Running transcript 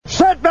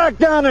back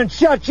down and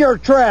shut your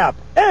trap.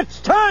 It's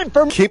time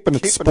for Keeping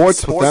It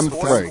Sports with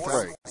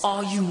M3.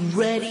 Are you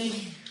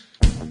ready?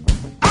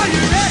 Are you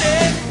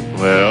ready?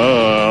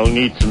 Well, I'll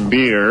need some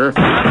beer.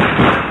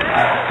 Are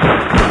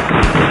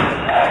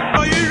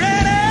you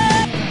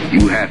ready?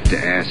 You have to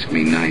ask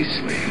me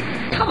nicely.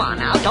 Come on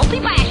now, don't be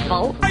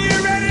bashful. Are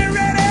you ready?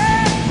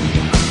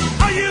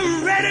 Are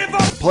you ready for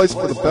Place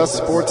for the best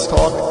sports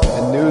talk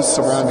and news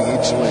surrounding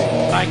each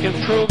league. I can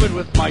prove it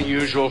with my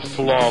usual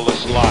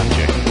flawless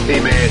logic. Hey,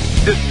 man,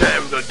 this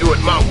time they'll do it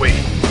my way.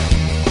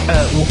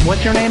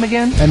 What's your name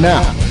again? And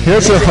now,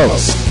 here's your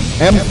host,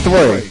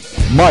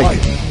 M3, Mike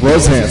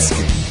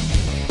Rosansky.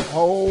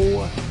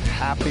 Oh,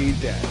 happy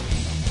day.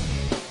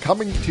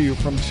 Coming to you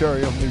from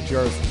Cherry Hill, New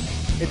Jersey,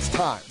 it's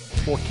time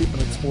for Keeping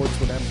It Sports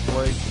with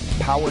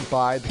M3, powered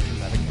by the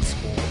Connecticut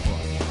School of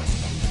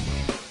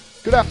Broadcasting.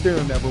 Good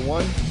afternoon,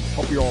 everyone.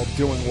 Hope you're all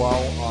doing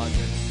well on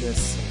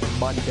this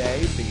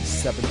Monday, the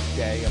 7th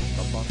day of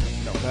the month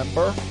of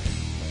November.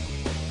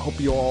 Hope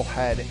you all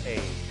had a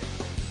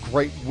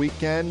great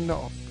weekend.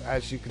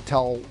 As you can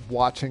tell,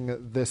 watching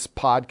this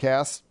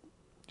podcast,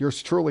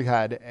 yours truly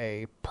had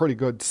a pretty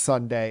good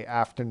Sunday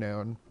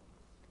afternoon.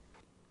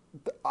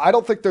 I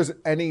don't think there's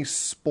any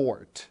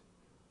sport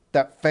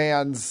that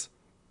fans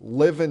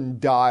live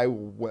and die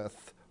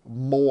with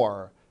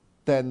more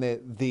than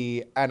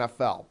the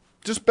NFL.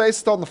 Just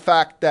based on the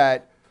fact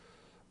that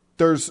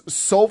there's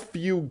so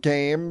few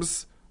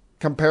games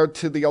compared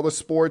to the other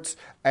sports,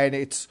 and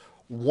it's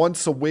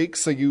once a week,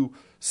 so you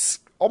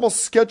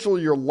almost schedule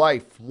your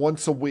life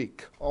once a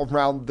week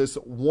around this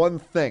one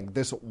thing,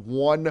 this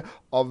one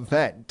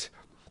event.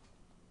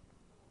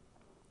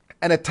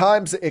 And at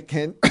times it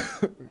can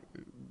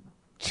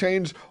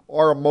change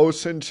our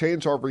emotion,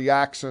 change our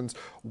reactions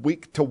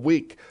week to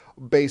week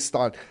based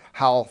on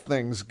how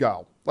things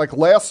go. Like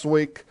last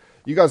week,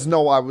 you guys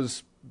know I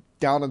was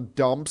down in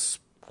dumps,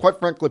 quite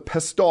frankly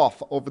pissed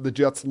off over the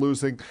Jets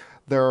losing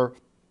their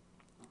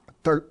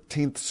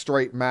 13th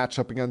straight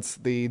matchup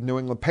against the New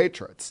England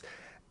Patriots.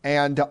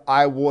 And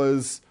I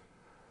was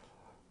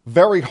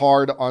very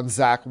hard on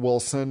Zach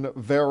Wilson,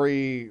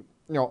 very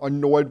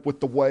annoyed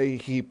with the way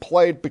he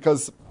played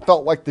because it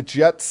felt like the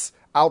Jets,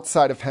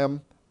 outside of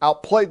him,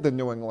 outplayed the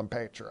New England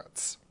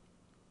Patriots.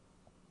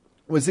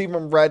 Was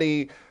even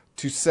ready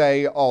to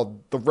say,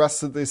 the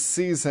rest of this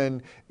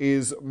season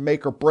is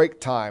make or break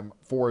time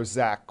for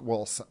Zach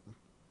Wilson.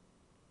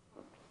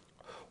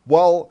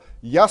 Well,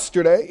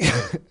 yesterday,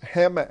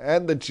 him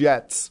and the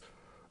Jets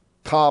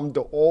calmed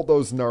all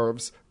those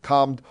nerves,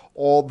 calmed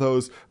all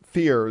those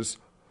fears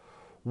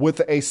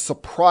with a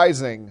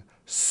surprising,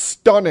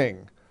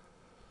 stunning,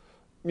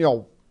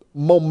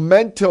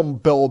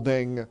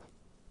 momentum-building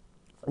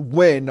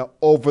win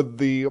over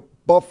the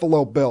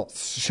Buffalo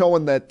Bills,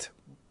 showing that,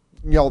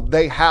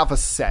 they have a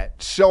set,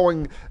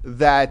 showing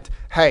that,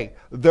 hey,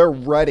 they're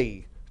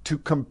ready to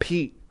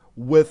compete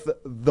with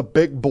the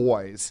big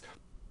boys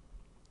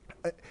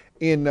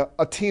in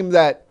a team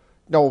that,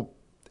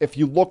 if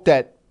you looked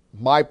at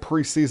my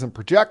preseason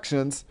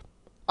projections,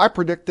 I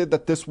predicted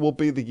that this will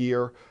be the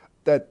year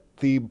that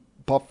the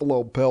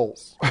Buffalo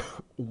Bills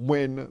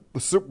win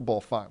the Super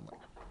Bowl finally.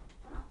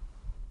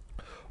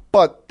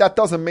 But that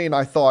doesn't mean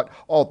I thought,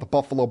 the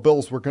Buffalo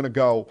Bills were going to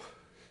go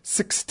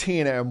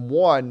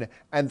 16-1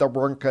 and there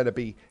weren't going to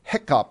be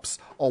hiccups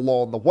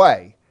along the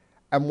way.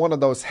 And one of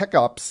those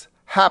hiccups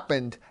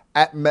happened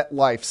at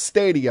MetLife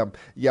Stadium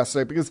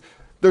yesterday because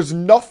there's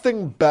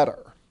nothing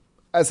better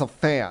as a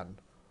fan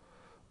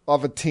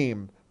of a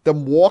team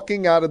than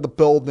walking out of the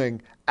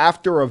building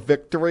after a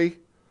victory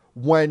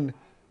when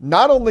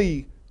not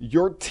only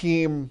your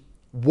team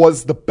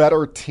was the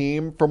better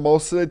team for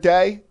most of the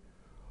day,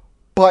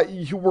 but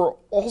you were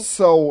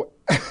also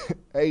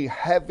a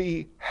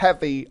heavy,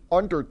 heavy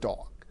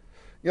underdog.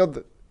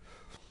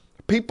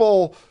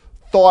 People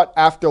thought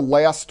after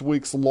last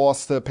week's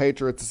loss to the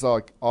Patriots, it's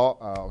like,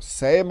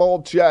 same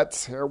old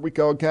Jets. Here we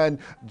go again.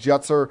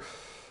 Jets are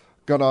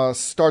going to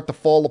start to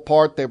fall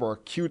apart. They were a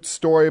cute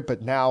story,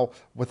 but now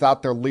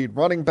without their lead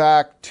running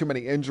back, too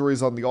many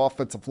injuries on the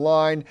offensive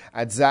line,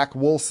 and Zach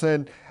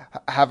Wilson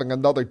having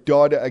another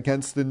dud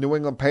against the New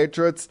England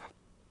Patriots,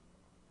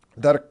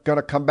 that are going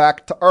to come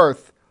back to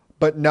earth.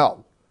 But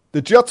no,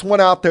 the Jets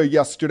went out there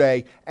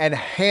yesterday and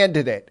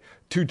handed it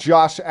to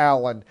Josh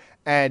Allen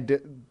and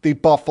the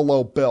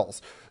Buffalo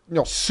Bills.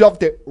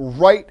 Shoved it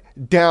right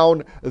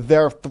down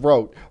their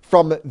throat.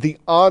 From the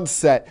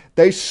onset,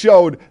 they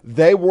showed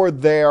they were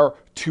there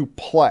to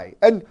play.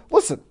 And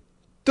listen,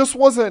 this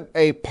wasn't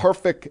a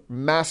perfect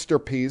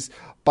masterpiece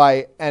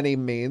by any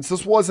means.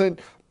 This wasn't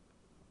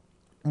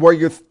where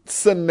you're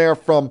sitting there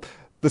from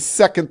the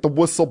second the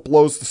whistle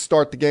blows to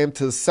start the game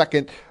to the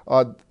second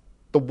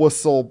the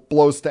whistle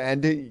blows to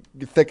end it.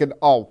 You're thinking,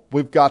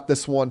 we've got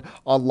this one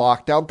on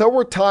lockdown. There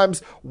were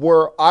times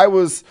where I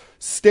was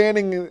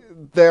standing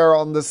there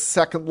on the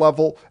second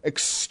level,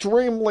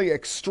 extremely,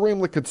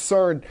 extremely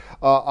concerned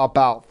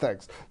about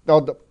things.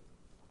 Now,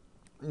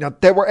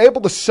 they were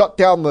able to shut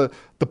down the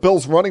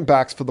Bills running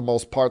backs for the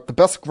most part. The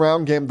best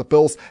ground game the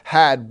Bills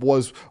had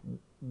was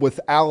with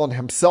Allen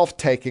himself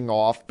taking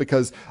off,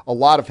 because a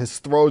lot of his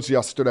throws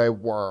yesterday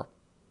were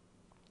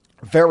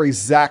very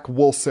Zach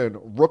Wilson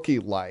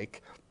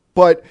rookie-like.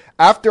 But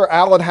after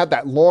Allen had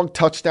that long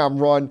touchdown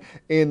run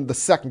in the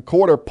second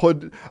quarter,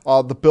 put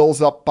the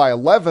Bills up by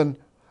 11,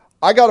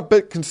 I got a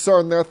bit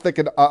concerned there,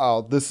 thinking,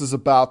 this is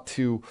about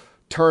to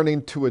turn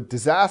into a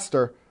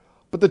disaster.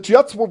 But the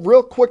Jets were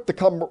real quick to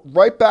come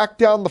right back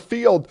down the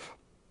field,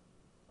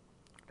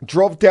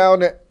 drove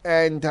down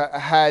and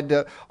had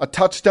a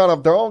touchdown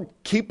of their own,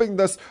 keeping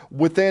this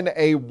within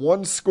a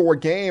one-score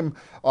game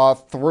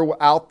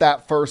throughout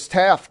that first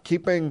half,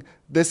 keeping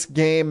this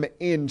game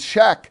in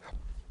check.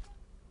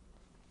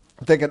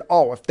 Thinking,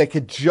 if they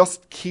could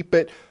just keep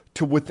it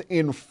to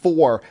within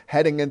 4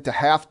 heading into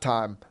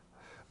halftime,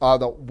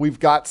 we've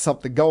got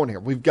something going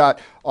here. We've got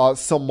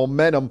some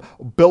momentum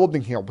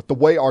building here. With the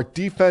way our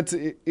defense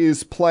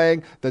is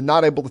playing, they're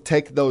not able to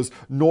take those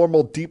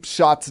normal deep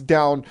shots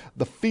down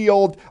the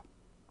field.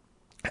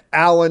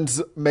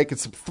 Allen's making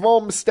some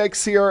throwing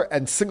mistakes here,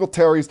 and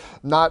Singletary's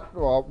not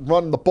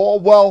running the ball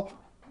well.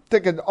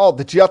 Thinking,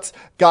 the Jets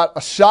got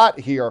a shot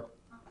here.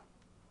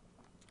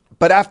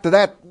 But after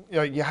that,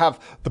 you have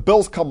the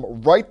Bills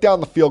come right down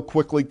the field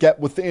quickly, get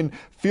within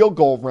field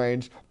goal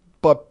range,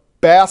 but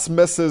Bass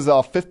misses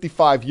a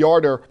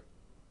 55-yarder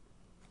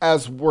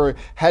as we're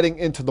heading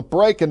into the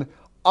break, and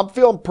I'm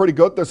feeling pretty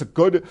good. There's a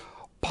good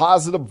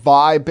positive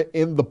vibe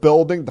in the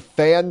building, the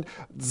fans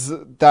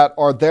that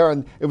are there,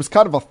 and it was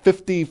kind of a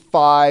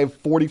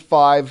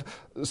 55-45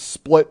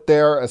 split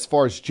there as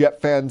far as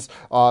Jet fans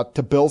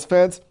to Bills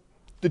fans.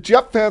 The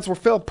Jet fans were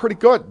feeling pretty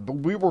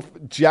good. We were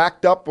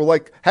jacked up. We're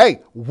like,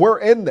 hey, we're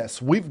in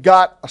this. We've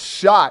got a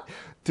shot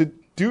to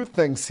do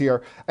things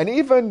here. And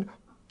even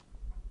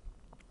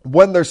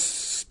when they're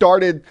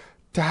started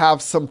to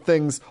have some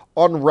things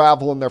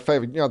unravel in their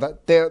favor,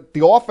 that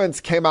the offense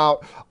came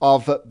out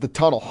of the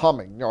tunnel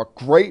humming. A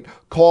great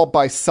call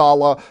by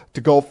Saleh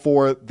to go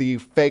for the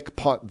fake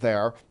punt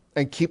there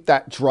and keep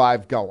that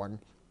drive going.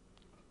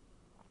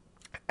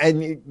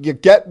 And you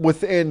get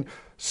within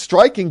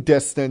striking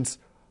distance,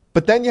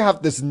 but then you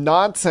have this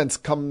nonsense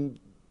coming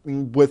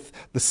with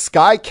the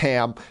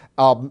Skycam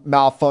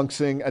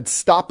malfunctioning and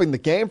stopping the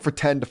game for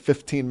 10 to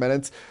 15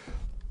 minutes.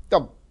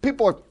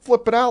 People are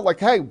flipping out like,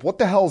 hey, what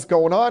the hell is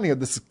going on here?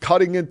 This is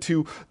cutting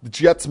into the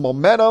Jets'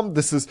 momentum.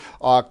 This is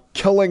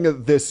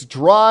killing this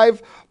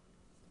drive.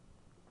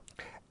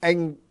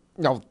 And,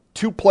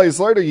 2 plays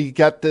later, you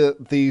get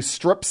the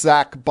strip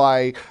sack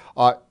by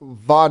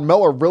Von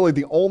Miller. Really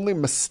the only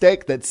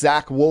mistake that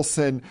Zach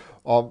Wilson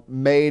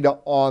made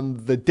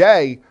on the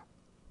day.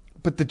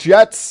 But the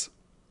Jets,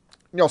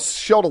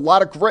 showed a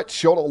lot of grit,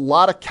 showed a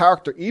lot of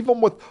character, even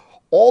with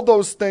all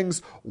those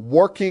things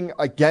working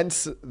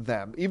against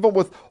them, even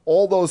with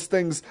all those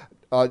things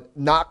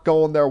not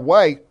going their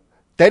way.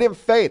 They didn't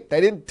fade. They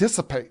didn't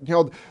dissipate.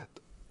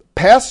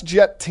 Past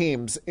Jet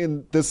teams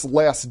in this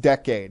last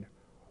decade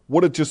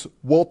would have just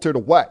wilted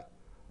away.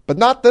 But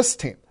not this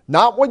team.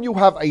 Not when you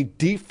have a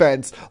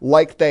defense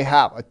like they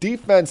have. A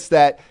defense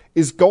that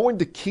is going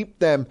to keep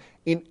them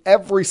in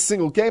every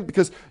single game,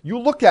 because you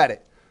look at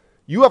it.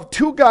 You have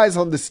 2 guys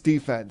on this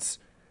defense,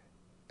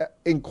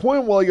 in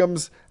Quinn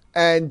Williams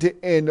and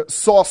in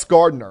Sauce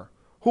Gardner,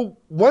 who,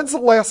 when's the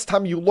last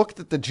time you looked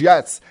at the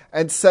Jets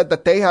and said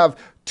that they have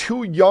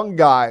 2 young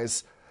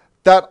guys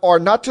that are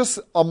not just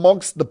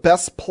amongst the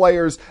best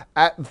players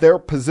at their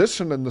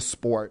position in the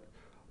sport,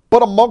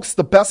 but amongst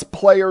the best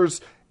players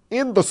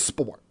in the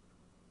sport?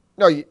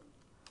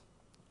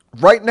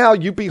 Right now,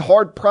 you'd be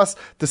hard-pressed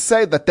to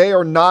say that they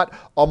are not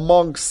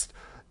amongst,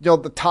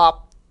 the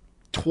top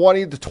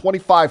 20 to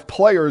 25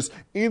 players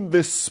in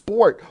this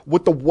sport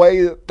with the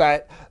way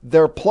that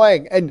they're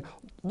playing. And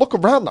look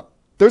around them.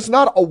 There's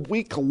not a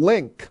weak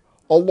link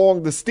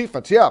along this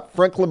defense. Yeah,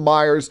 Franklin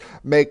Myers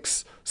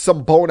makes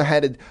some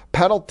boneheaded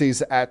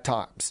penalties at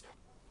times.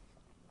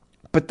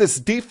 But this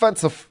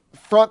defensive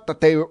front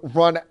that they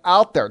run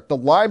out there, the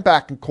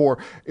linebacking core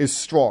is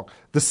strong.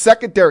 The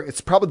secondary, it's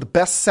probably the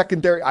best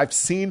secondary I've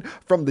seen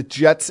from the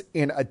Jets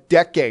in a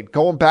decade,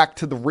 going back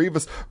to the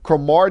Revis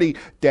Cromartie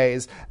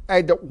days.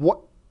 And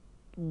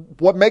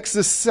what makes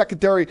this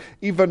secondary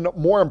even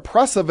more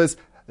impressive is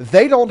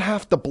they don't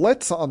have to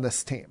blitz on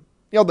this team.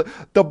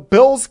 The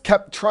Bills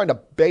kept trying to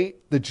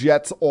bait the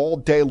Jets all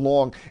day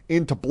long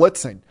into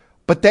blitzing,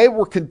 but they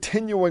were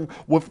continuing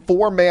with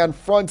 4-man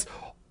fronts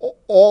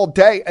all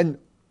day. And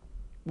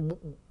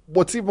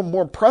what's even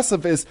more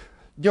impressive is,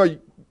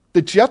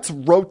 the Jets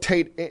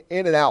rotate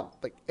in and out,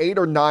 like 8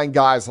 or 9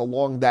 guys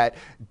along that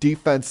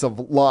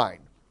defensive line.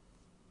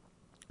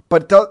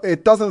 But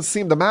it doesn't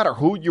seem to matter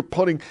who you're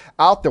putting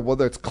out there,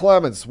 whether it's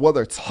Clemens,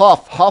 whether it's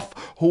Huff,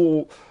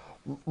 who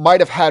might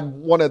have had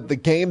one of the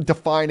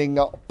game-defining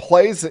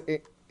plays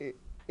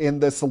in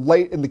this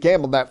late in the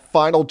game on that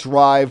final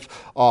drive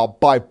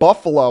by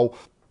Buffalo,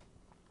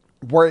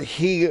 where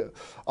he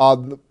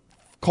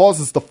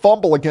causes the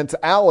fumble against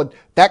Allen.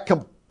 That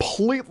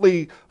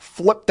completely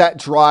flipped that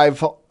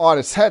drive on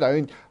its head. I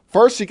mean,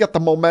 first you get the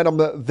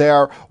momentum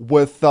there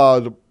with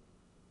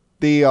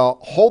the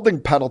holding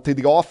penalty,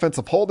 the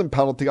offensive holding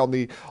penalty on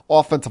the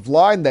offensive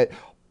line that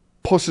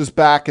pushes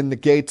back and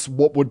negates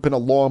what would have been a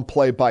long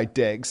play by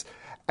Diggs.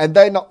 And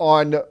then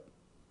on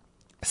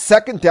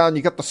second down,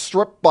 you got the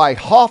strip by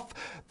Huff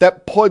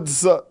that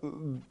puts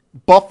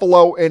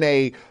Buffalo in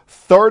a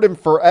third and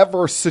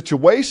forever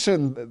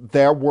situation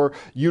there where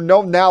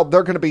now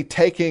they're going to be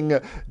taking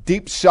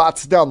deep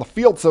shots down the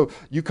field so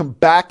you can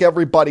back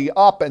everybody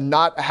up and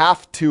not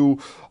have to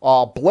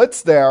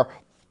blitz there.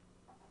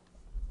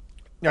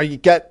 You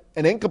get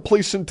an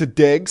incompletion to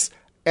Diggs,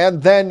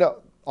 and then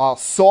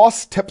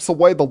Sauce tips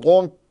away the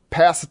long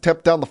pass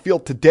attempt down the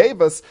field to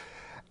Davis,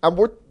 and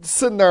we're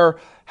sitting there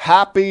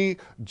happy,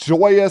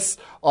 joyous,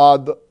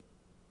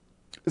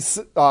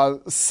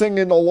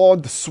 singing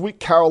along to Sweet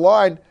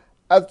Caroline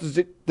as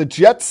the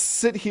Jets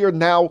sit here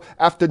now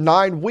after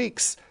 9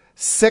 weeks,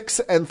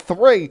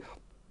 6-3,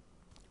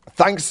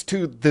 thanks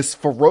to this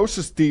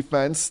ferocious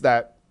defense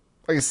that,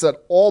 like I said,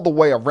 all the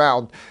way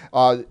around,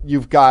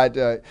 you've got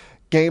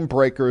game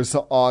breakers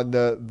on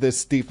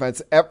this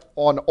defense.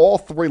 On all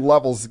three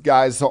levels,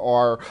 guys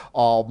are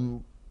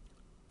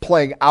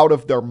playing out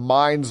of their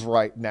minds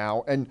right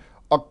now, and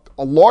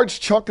a large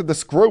chunk of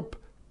this group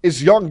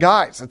is young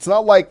guys. It's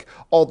not like,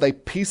 they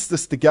pieced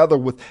this together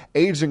with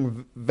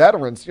aging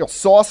veterans.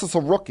 Sauce is a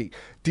rookie.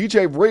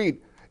 DJ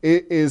Reed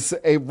is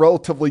a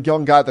relatively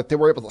young guy that they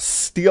were able to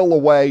steal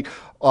away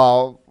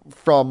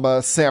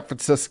from San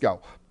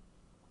Francisco.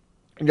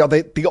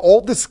 The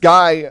oldest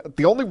guy,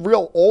 the only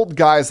real old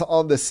guys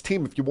on this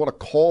team, if you want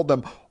to call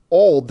them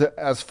old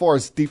as far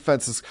as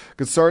defense is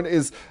concerned,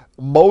 is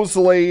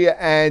Mosley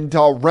and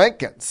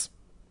Rankins.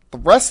 The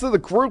rest of the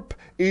group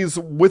is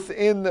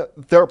within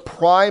their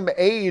prime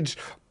age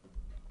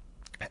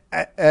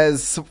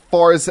as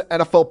far as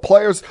NFL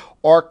players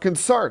are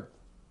concerned.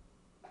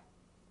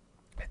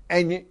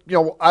 And,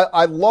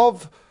 I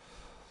love,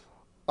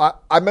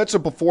 I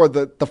mentioned before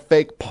the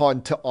fake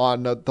punt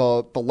on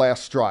the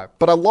last drive,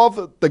 but I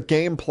love the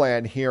game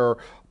plan here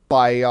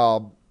by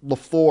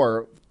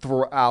LaFleur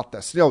throughout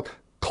this.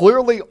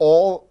 Clearly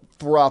all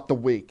throughout the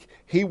week,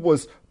 he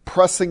was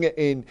pressing it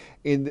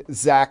in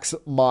Zach's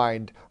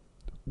mind.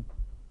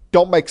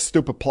 Don't make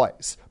stupid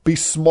plays. Be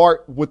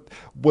smart with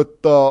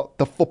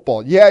the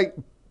football. Yeah,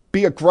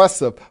 be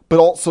aggressive, but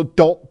also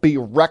don't be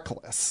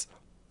reckless.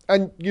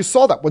 And you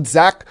saw that when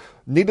Zach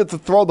needed to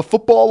throw the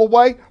football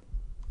away,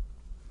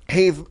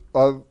 he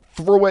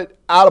threw it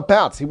out of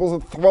bounds. He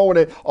wasn't throwing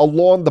it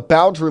along the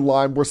boundary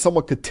line where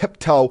someone could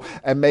tiptoe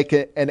and make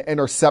it an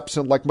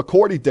interception like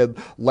McCourty did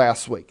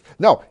last week.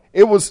 No,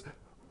 it was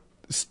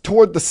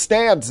toward the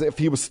stands if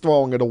he was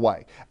throwing it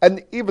away.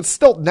 And even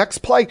still, next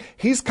play,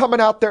 he's coming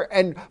out there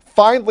and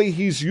finally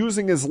he's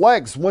using his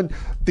legs. When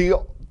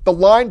the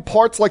line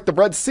parts like the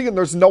Red Sea and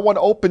there's no one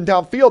open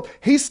downfield,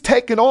 he's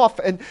taking off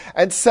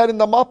and setting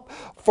them up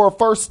for a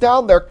first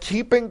down there,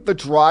 keeping the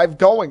drive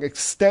going,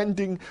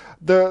 extending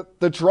the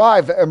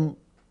drive. And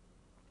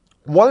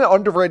one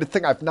underrated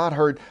thing I've not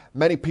heard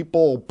many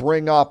people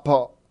bring up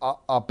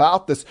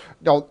about this,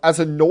 as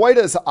annoyed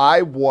as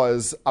I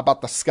was about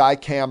the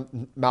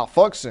Skycam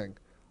malfunctioning,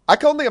 I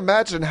can only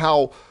imagine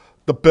how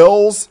the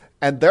Bills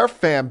and their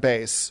fan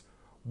base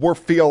were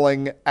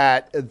feeling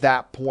at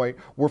that point.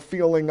 We're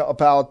feeling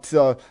about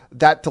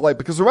that delay.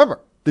 Because remember,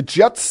 the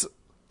Jets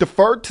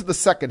deferred to the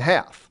second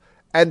half,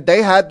 and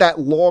they had that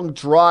long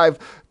drive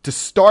to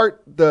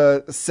start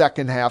the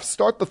second half,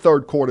 start the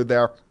third quarter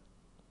there,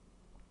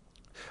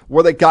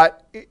 where they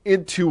got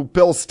into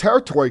Bills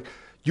territory.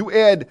 You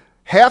add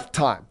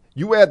halftime,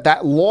 you add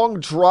that long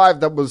drive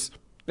that was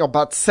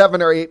about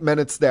 7 or 8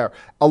 minutes there,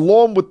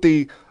 along with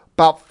the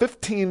about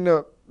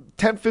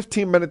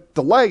 10-15 minute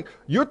delay,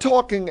 you're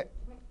talking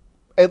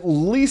at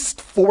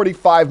least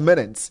 45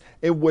 minutes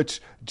in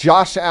which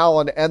Josh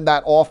Allen and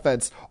that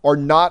offense are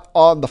not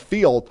on the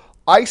field,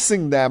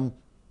 icing them,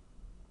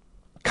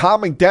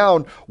 calming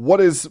down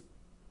what is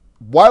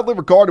widely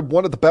regarded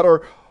one of the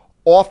better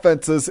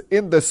offenses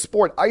in this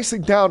sport,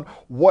 icing down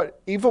what,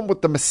 even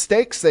with the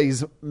mistakes that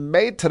he's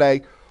made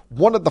today,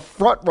 one of the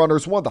front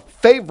runners, one of the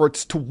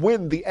favorites to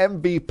win the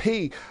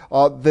MVP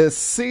this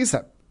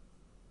season.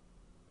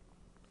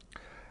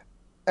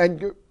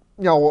 And,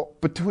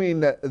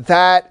 between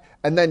that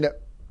and then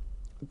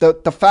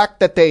the fact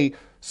that they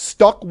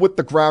stuck with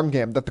the ground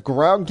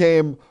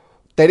game,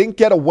 they didn't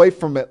get away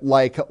from it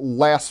like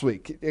last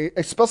week,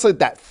 especially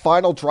that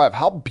final drive.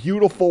 How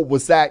beautiful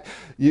was that?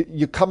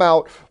 You come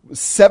out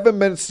 7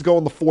 minutes to go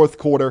in the fourth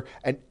quarter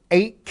and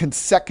 8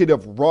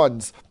 consecutive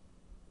runs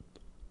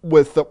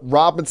with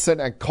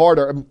Robinson and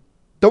Carter. And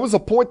there was a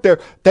point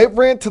there, they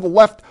ran to the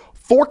left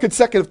 4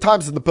 consecutive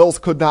times and the Bills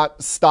could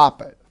not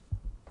stop it.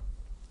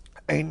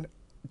 And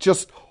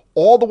just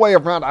all the way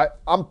around,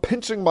 I'm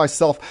pinching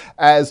myself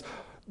as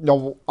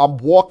I'm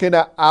walking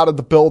out of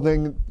the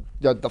building,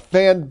 the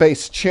fan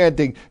base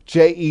chanting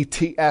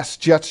Jets,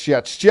 Jets,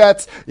 Jets,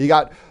 Jets. You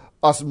got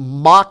us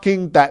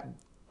mocking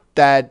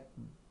that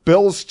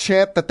Bills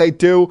chant that they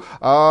do,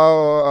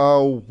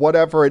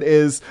 whatever it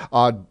is,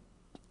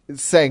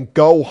 saying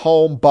 "Go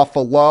home,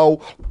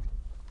 Buffalo,"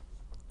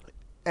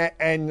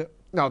 and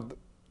Now,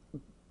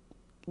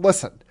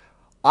 listen,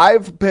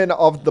 I've been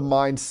of the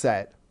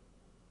mindset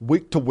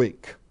week to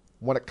week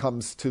when it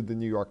comes to the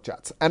New York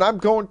Jets, and I'm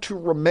going to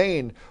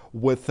remain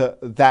with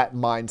that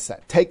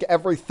mindset. Take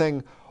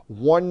everything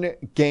one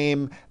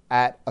game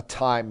at a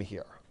time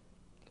here.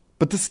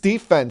 But this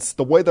defense,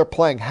 the way they're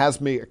playing,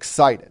 has me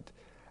excited.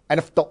 And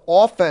if the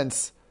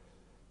offense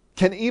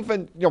can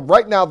even,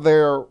 right now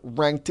they're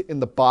ranked in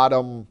the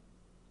bottom,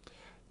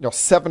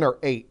 7 or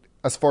 8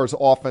 as far as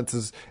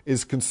offense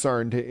is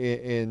concerned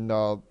in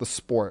the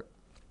sport.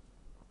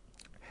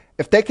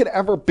 If they could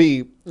ever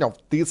be,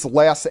 these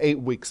last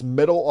 8 weeks,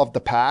 middle of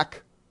the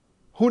pack,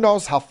 who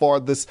knows how far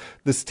this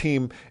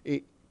team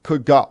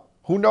could go?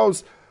 Who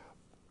knows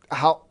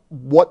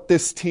what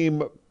this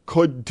team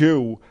could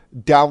do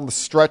down the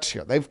stretch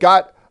here? They've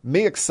got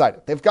me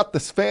excited. They've got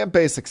this fan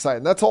base excited.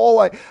 And that's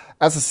all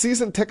as a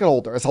season ticket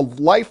holder, as a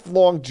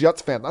lifelong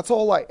Jets fan, that's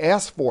all I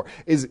ask for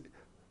is,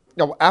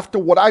 after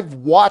what I've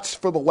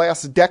watched for the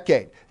last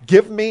decade,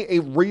 give me a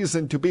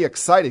reason to be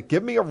excited.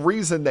 Give me a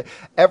reason that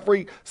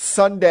every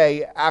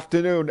Sunday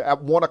afternoon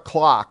at 1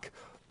 o'clock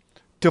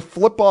to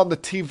flip on the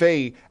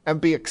TV and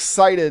be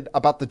excited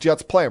about the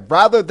Jets playing,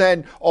 rather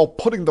than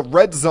putting the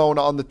red zone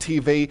on the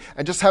TV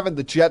and just having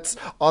the Jets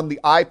on the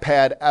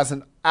iPad as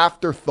an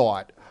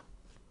afterthought.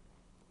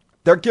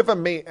 They're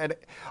giving me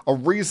a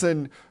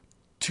reason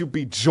to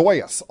be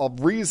joyous, a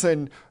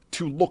reason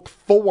to look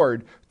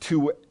forward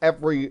to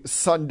every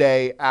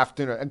Sunday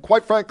afternoon. And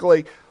quite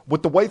frankly,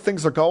 with the way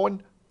things are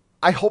going,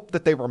 I hope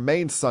that they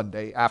remain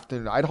Sunday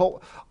afternoon. I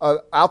hope,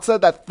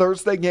 outside that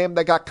Thursday game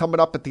they got coming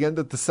up at the end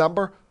of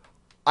December,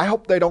 I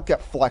hope they don't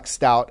get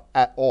flexed out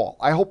at all.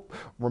 I hope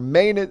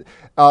remain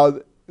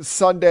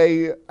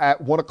Sunday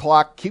at 1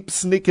 o'clock. Keep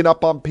sneaking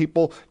up on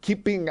people.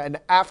 Keep being an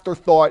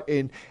afterthought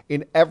in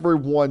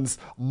everyone's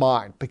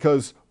mind.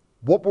 Because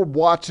what we're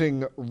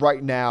watching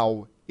right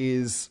now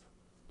is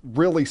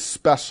really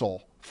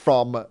special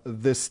from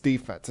this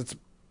defense. It's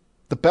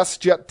the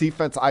best Jet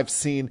defense I've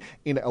seen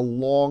in a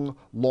long,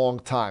 long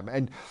time.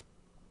 And,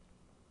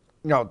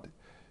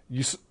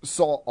 you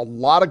saw a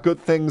lot of good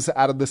things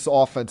out of this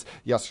offense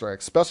yesterday,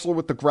 especially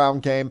with the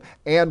ground game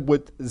and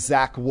with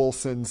Zach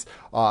Wilson's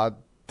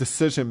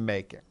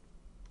decision-making.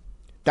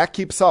 That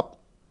keeps up.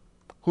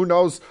 Who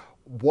knows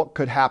what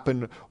could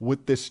happen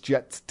with this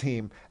Jets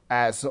team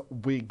as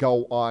we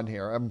go on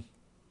here.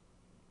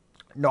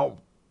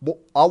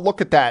 I'll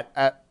look at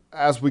that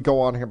as we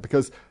go on here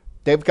because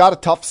they've got a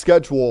tough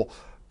schedule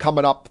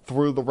coming up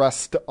through the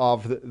rest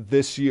of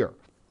this year.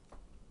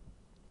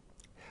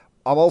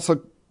 I'm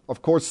also,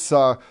 of course,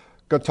 going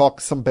to talk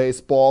some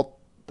baseball,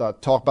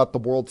 talk about the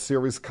World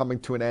Series coming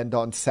to an end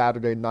on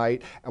Saturday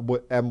night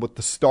and with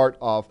the start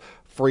of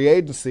free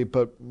agency,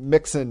 but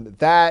mixing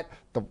that,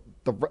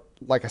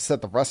 like I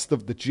said, the rest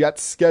of the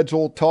Jets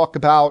schedule, talk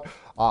about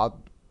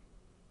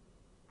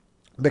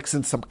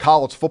mixing some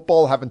college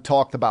football, haven't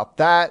talked about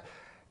that,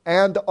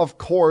 and of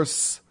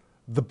course,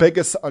 the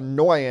biggest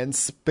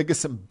annoyance,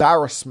 biggest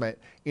embarrassment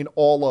in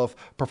all of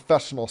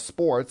professional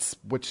sports,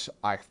 which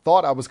I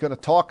thought I was going to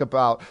talk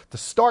about to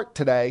start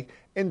today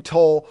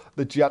until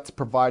the Jets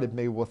provided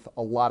me with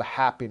a lot of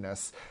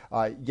happiness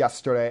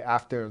yesterday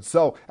afternoon.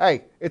 So,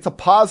 hey, it's a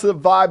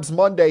positive vibes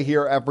Monday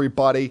here,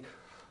 everybody.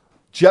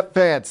 Jet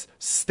fans,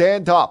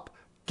 stand up,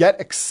 get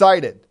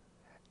excited.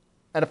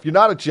 And if you're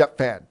not a Jet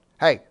fan,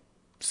 hey,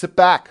 sit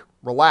back,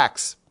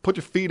 relax, put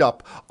your feet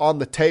up on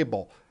the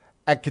table,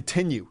 and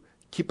continue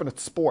keeping it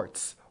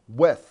sports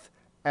with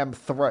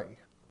M3.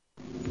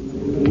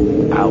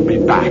 I'll be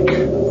back. We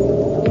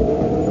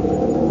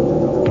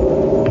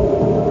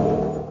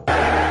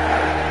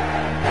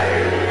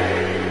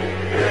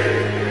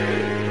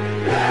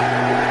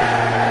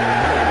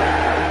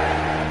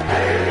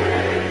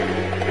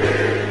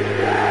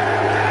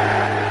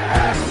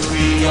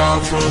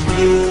are from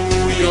New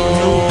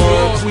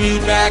York. We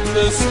back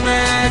the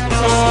smack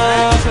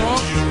talk.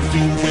 You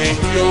do it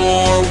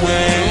your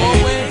way.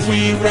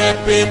 We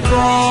reppin'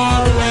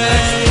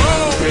 Broadway.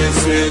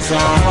 This is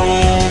our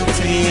home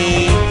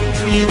team.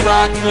 We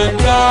rock the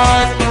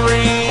dark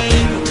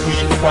green. We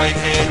fight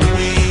and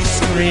we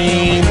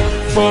scream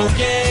for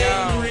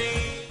gangrene.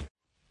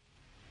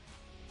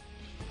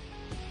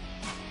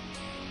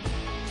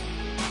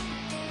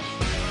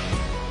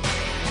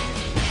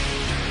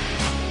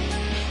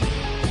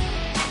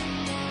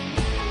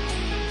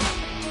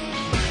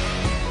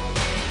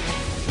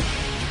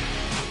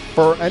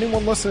 For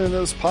anyone listening to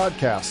this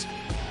podcast,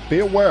 be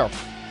aware,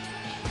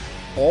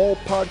 all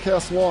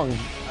podcast long,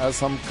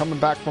 as I'm coming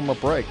back from a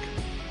break,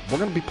 we're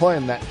going to be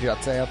playing that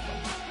Jets anthem.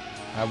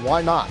 And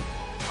why not?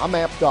 I'm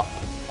amped up.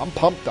 I'm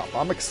pumped up.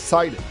 I'm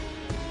excited.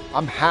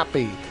 I'm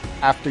happy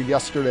after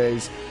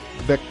yesterday's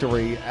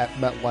victory at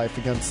MetLife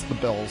against the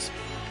Bills,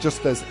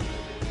 just as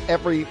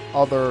every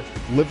other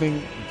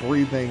living,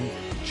 breathing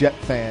Jet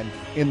fan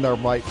in their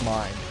right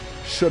mind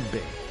should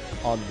be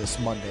on this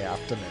Monday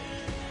afternoon.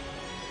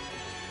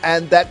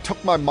 And that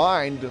took my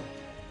mind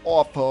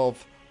off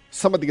of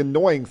some of the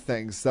annoying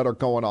things that are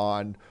going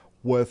on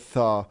with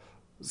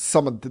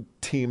some of the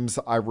teams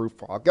I root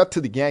for. I'll get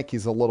to the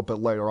Yankees a little bit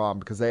later on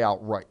because they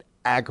outright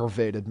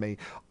aggravated me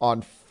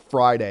on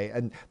Friday,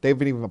 and they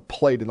haven't even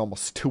played in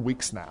almost 2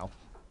 weeks now.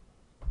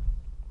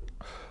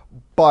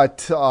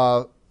 But,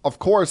 of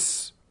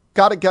course,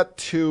 got to get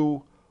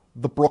to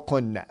the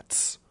Brooklyn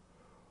Nets,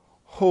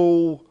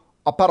 who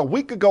about a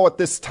week ago at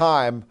this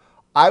time,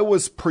 I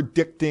was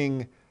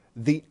predicting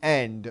the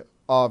end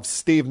of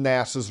Steve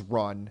Nash's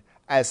run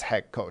as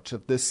head coach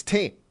of this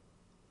team.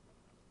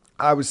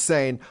 I was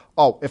saying,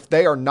 if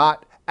they are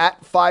not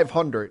at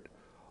 500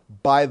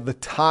 by the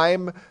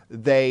time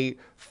they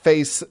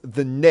face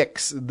the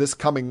Knicks this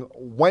coming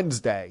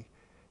Wednesday,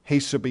 he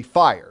should be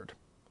fired.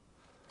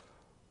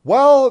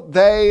 Well,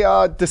 they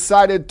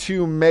decided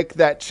to make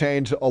that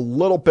change a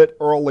little bit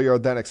earlier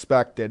than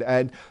expected.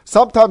 And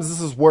sometimes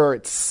this is where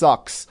it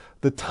sucks,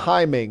 the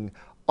timing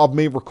of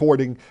me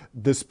recording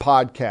this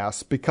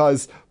podcast,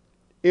 because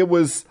it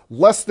was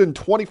less than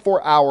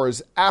 24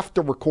 hours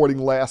after recording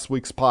last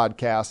week's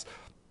podcast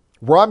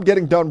where I'm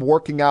getting done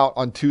working out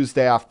on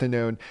Tuesday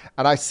afternoon,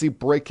 and I see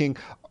breaking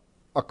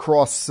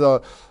across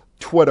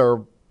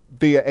Twitter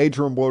via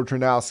Adrian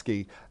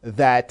Wojnarowski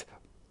that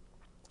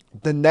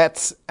the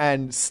Nets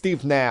and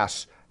Steve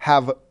Nash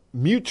have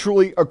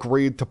mutually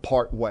agreed to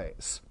part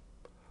ways.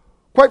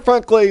 Quite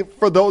frankly,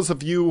 for those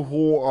of you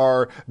who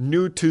are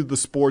new to the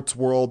sports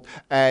world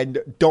and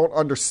don't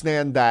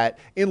understand that,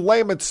 in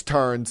layman's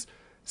terms,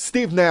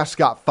 Steve Nash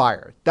got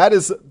fired. That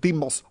is the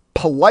most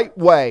polite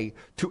way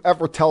to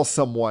ever tell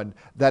someone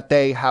that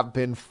they have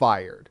been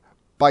fired,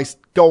 by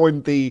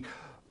going the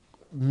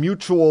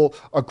mutual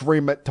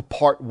agreement to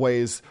part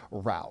ways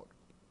route.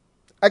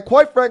 And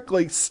quite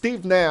frankly,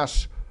 Steve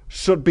Nash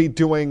should be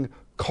doing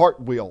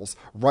cartwheels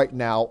right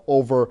now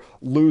over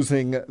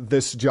losing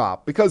this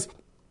job. Because,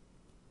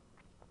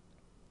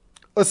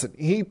 listen,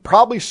 he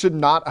probably should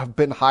not have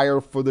been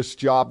hired for this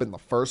job in the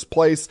first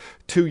place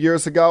 2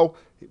 years ago.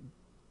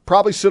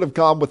 Probably should have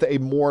gone with a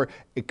more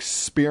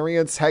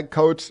experienced head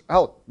coach.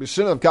 Hell, we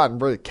shouldn't have gotten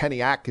rid of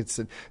Kenny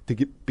Atkinson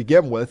to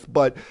begin with.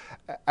 But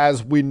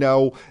as we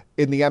know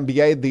in the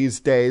NBA these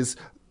days,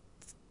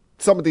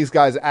 some of these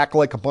guys act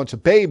like a bunch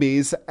of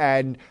babies.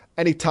 And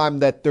anytime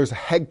that there's a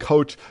head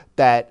coach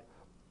that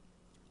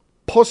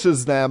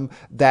pushes them,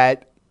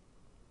 that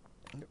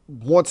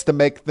wants to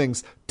make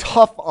things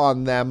tough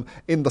on them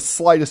in the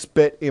slightest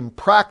bit in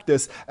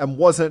practice, and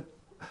wasn't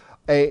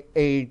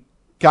a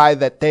guy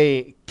that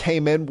they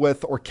came in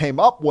with or came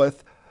up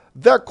with,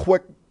 they're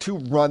quick to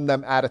run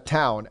them out of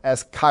town,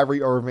 as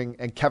Kyrie Irving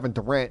and Kevin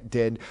Durant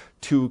did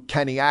to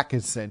Kenny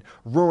Atkinson,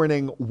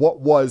 ruining what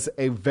was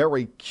a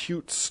very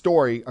cute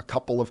story a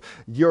couple of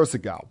years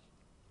ago.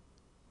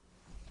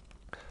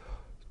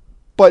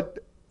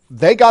 But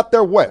they got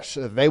their wish.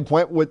 They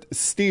went with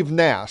Steve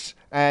Nash,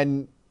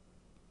 and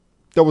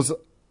there was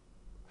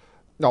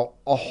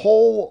a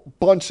whole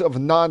bunch of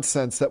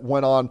nonsense that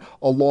went on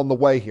along the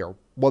way here,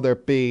 whether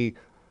it be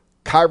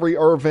Kyrie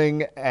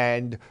Irving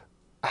and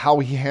how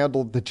he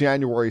handled the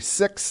January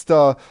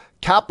 6th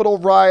Capitol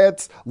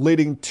riots,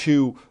 leading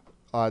to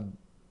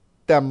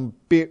them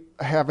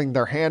having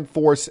their hand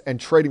forced and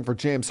trading for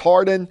James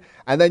Harden.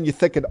 And then you're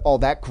thinking,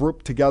 that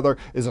group together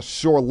is a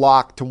sure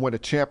lock to win a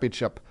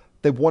championship.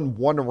 They won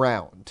one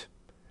round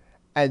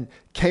and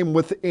came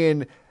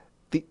within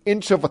the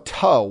inch of a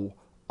toe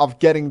of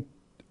getting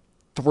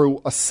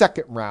through a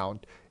second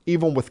round,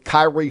 even with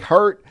Kyrie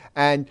hurt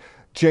and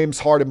James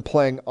Harden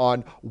playing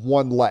on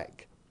one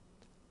leg.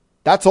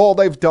 That's all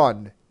they've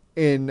done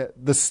in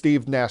the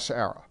Steve Nash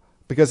era.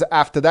 Because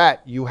after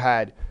that, you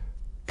had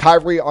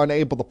Kyrie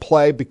unable to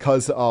play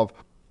because of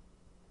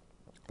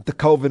the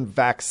COVID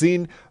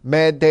vaccine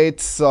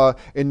mandates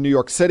in New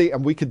York City,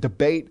 and we could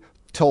debate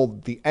till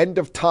the end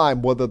of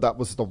time whether that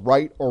was the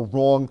right or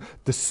wrong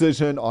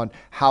decision on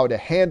how to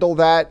handle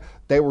that.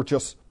 They were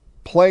just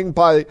playing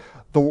by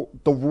the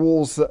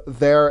rules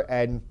there,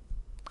 and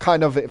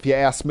kind of, if you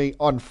ask me,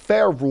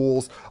 unfair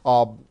rules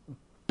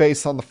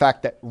based on the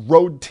fact that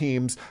road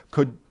teams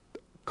could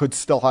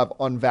still have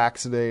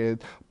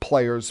unvaccinated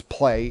players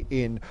play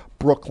in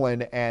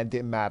Brooklyn and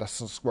in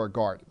Madison Square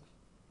Garden.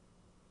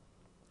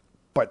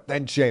 But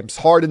then James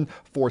Harden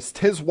forced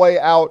his way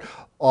out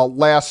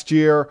last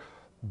year.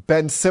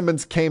 Ben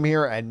Simmons came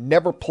here and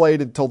never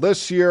played until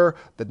this year.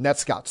 The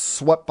Nets got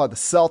swept by the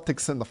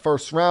Celtics in the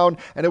first round,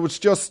 and it was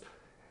just,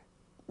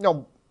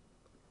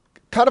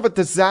 kind of a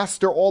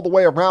disaster all the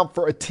way around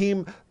for a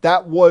team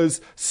that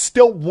was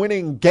still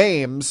winning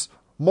games,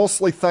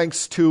 mostly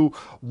thanks to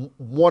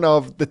one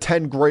of the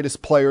 10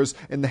 greatest players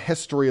in the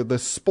history of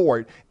this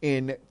sport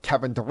in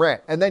Kevin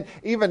Durant. And then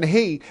even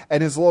he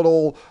and his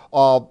little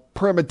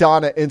prima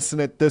donna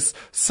incident this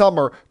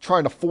summer,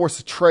 trying to force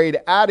a trade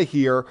out of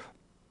here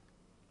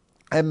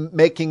and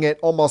making it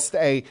almost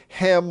a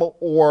him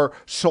or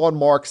Sean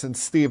Marks and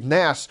Steve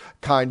Nash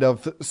kind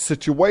of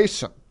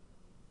situation.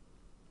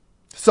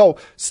 So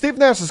Steve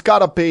Nash has got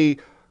to be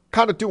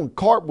kind of doing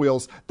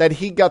cartwheels that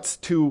he gets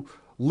to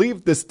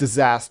leave this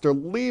disaster,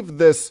 leave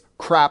this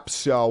crap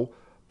show,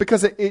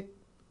 because it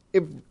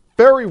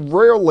very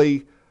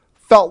rarely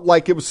felt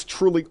like it was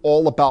truly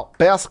all about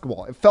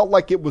basketball. It felt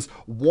like it was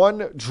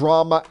one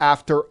drama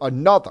after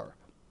another.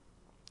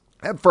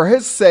 And for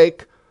his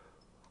sake,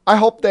 I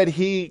hope that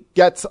he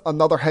gets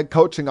another head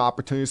coaching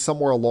opportunity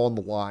somewhere along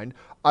the line,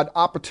 an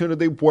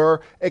opportunity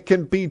where it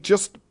can be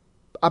just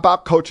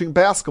about coaching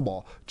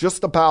basketball,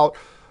 just about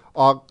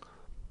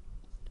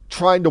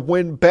trying to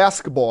win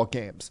basketball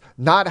games,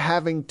 not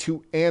having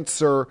to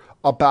answer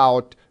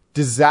about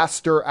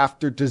disaster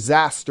after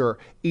disaster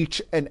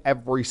each and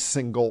every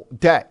single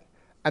day.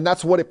 And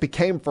that's what it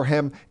became for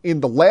him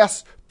in the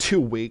last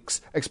 2 weeks,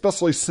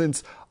 especially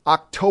since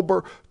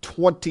October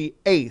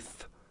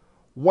 28th,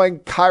 when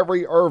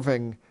Kyrie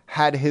Irving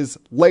had his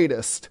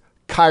latest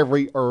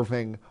Kyrie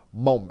Irving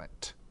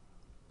moment.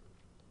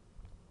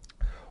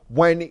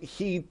 When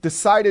he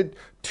decided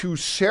to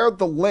share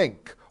the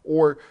link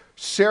or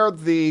share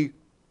the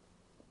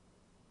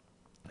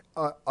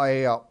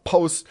a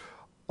post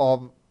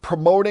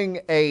promoting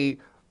a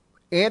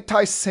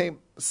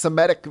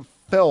anti-Semitic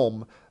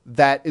film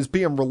that is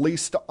being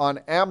released on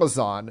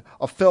Amazon,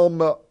 a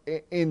film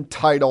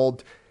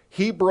entitled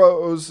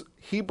Hebrews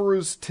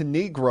to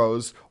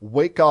Negroes,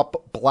 Wake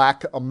Up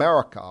Black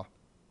America,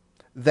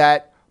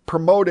 that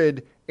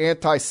promoted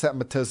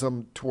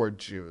anti-Semitism toward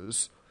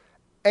Jews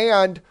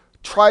and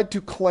tried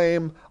to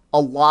claim a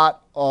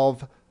lot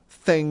of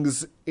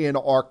things in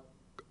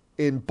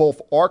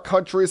both our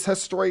country's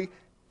history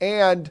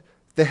and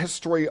the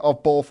history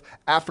of both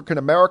African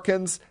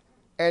Americans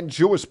and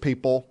Jewish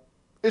people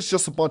is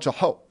just a bunch of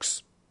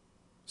hoax,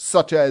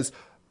 such as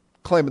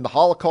claiming the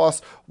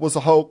Holocaust was a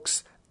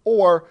hoax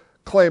or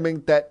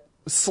claiming that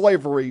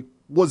slavery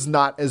was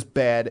not as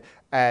bad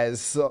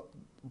as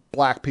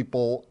black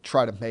people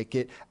try to make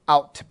it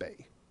out to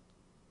be.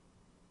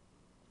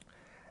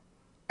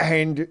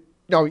 And,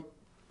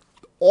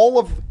 all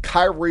of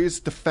Kyrie's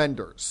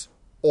defenders,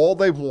 all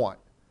they want,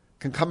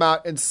 can come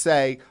out and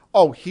say,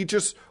 oh,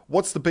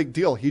 what's the big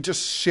deal? He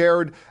just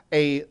shared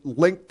a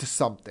link to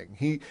something.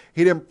 He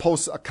didn't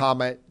post a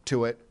comment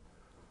to it.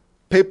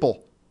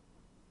 People,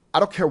 I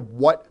don't care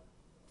what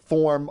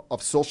form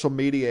of social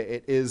media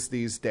it is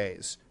these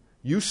days.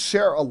 You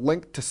share a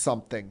link to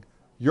something,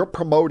 you're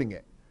promoting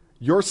it.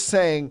 You're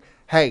saying,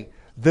 hey,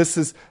 this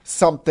is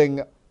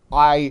something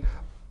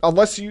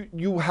unless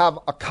you have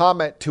a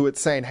comment to it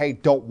saying, hey,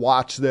 don't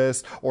watch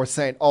this, or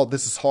saying, oh,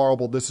 this is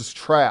horrible, this is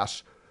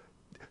trash.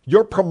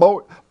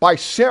 By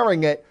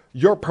sharing it,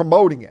 you're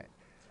promoting it.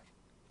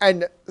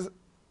 And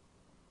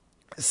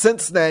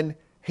since then,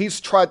 he's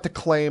tried to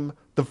claim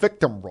the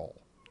victim role.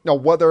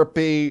 Whether it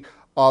be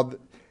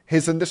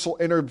his initial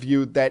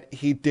interview that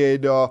he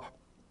did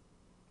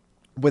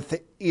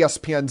with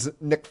ESPN's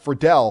Nick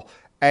Friedel,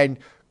 and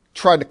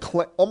trying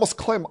to almost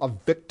claim a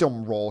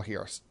victim role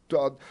here,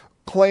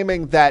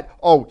 claiming that,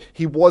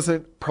 he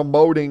wasn't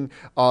promoting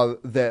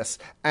this,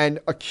 and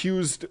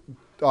accused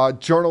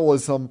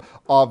journalism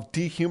of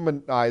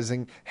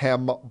dehumanizing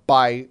him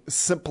by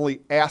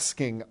simply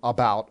asking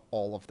about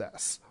all of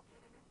this.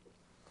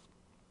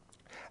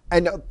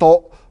 And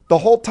the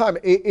whole time,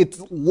 it's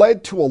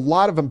led to a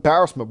lot of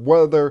embarrassment,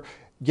 whether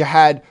you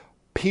had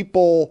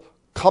people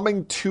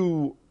coming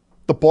to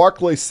the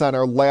Barclays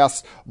Center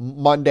last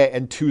Monday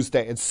and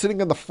Tuesday and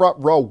sitting in the front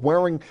row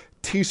wearing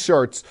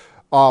T-shirts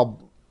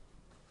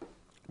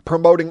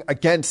promoting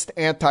against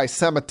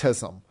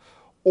anti-Semitism,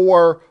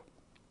 or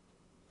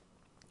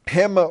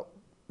him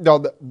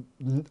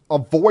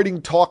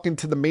avoiding talking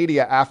to the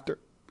media after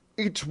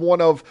each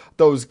one of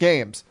those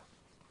games.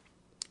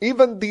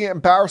 Even the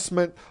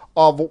embarrassment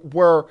of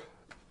where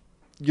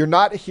you're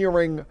not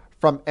hearing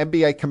from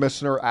NBA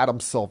Commissioner Adam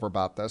Silver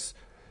about this.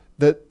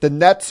 The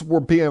Nets were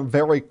being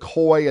very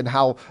coy in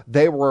how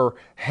they were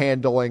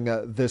handling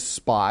this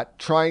spot,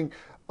 trying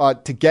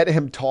to get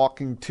him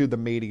talking to the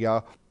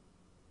media,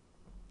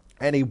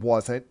 and he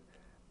wasn't.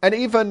 And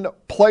even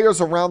players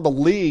around the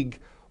league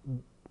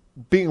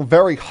being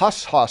very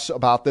hush-hush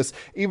about this,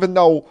 even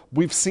though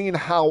we've seen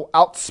how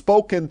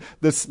outspoken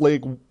this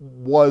league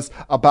was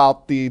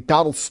about the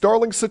Donald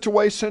Sterling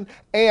situation,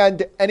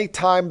 and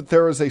anytime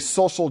there is a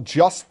social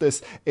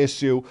justice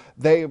issue,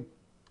 the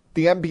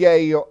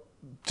NBA,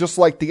 just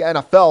like the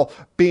NFL,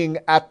 being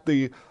at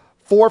the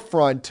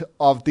forefront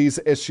of these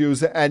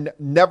issues and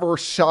never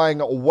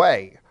shying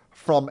away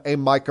from a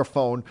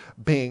microphone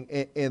being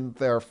in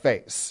their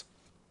face.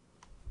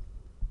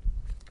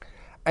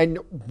 And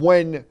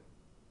when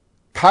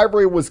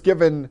Kyrie was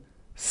given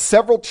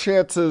several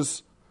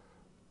chances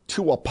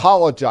to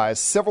apologize,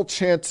 several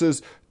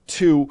chances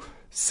to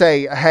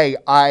say, hey,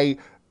 I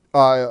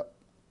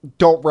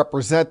don't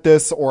represent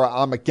this, or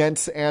I'm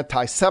against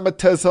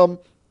anti-Semitism.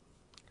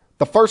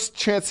 The first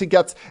chance he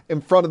gets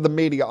in front of the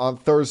media on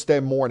Thursday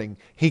morning,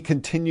 he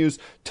continues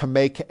to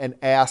make an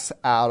ass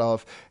out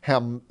of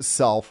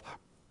himself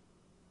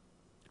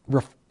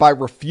by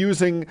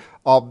refusing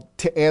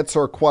to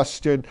answer a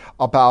question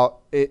about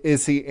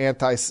is he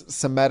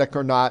anti-Semitic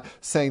or not,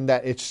 saying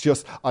that it's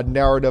just a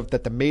narrative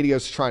that the media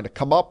is trying to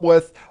come up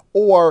with,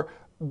 or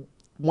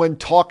when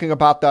talking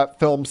about that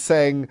film,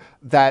 saying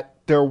that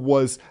there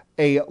was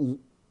a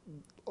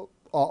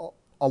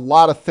a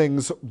lot of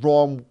things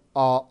wrong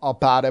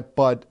about it,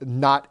 but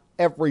not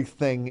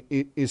everything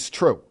is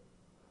true.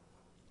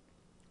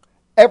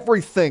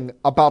 Everything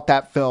about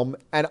that film,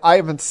 and I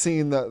haven't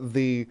seen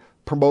the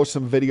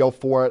promotion video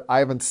for it. I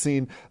haven't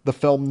seen the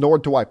film, nor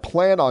do I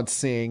plan on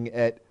seeing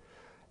it.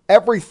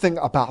 Everything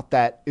about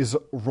that is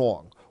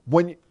wrong.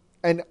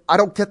 And I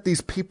don't get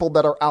these people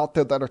that are out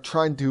there that are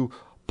trying to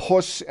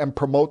push and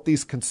promote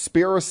these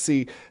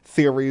conspiracy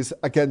theories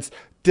against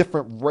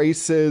different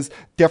races,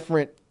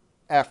 different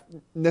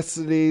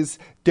ethnicities,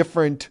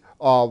 different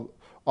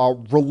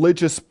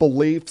religious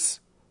beliefs.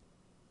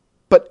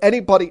 But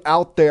anybody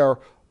out there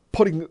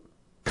putting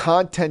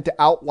content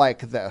out like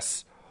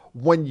this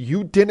when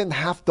you didn't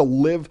have to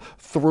live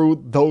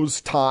through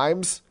those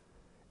times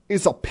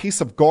is a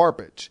piece of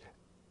garbage.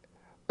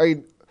 I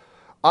mean,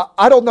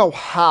 I don't know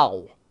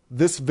how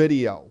this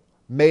video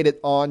made it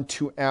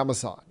onto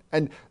Amazon.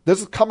 And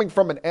this is coming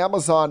from an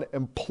Amazon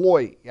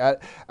employee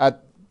at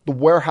the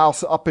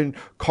warehouse up in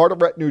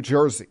Carteret, New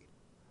Jersey.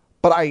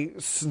 But I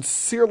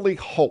sincerely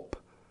hope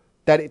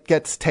that it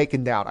gets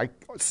taken down.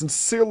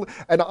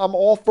 And I'm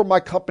all for my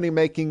company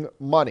making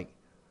money.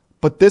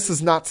 But this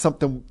is not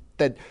something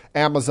that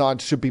Amazon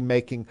should be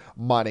making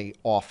money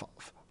off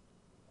of.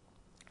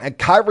 And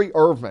Kyrie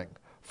Irving,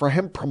 for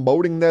him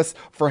promoting this,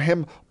 for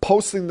him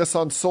posting this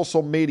on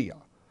social media,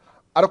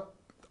 I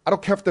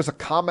don't care if there's a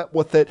comment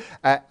with it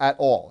at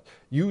all.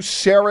 You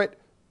share it,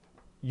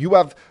 you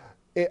have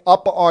it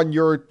up on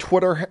your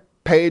Twitter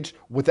page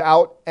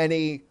without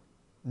any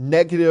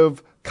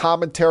negative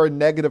commentary,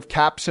 negative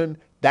caption.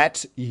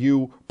 That's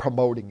you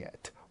promoting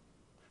it.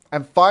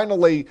 And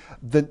finally,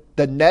 the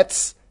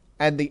Nets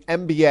and the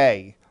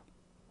NBA,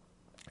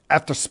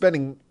 after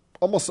spending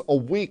almost a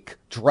week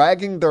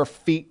dragging their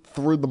feet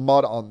through the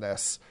mud on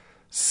this,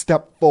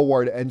 stepped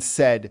forward and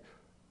said,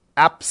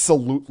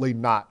 absolutely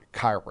not,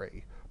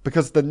 Kyrie.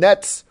 Because the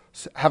Nets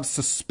have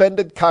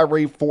suspended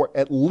Kyrie for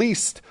at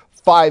least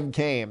 5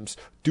 games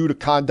due to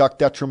conduct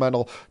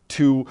detrimental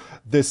to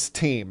this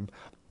team.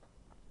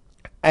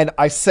 And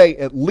I say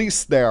at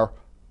least there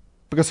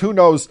because who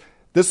knows,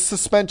 this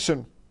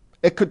suspension,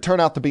 it could turn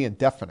out to be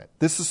indefinite.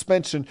 This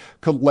suspension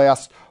could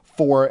last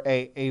for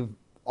a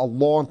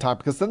long time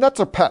because the Nets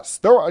are pests.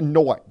 They're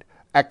annoyed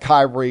at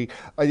Kyrie.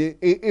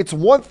 It's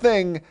one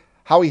thing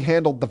how he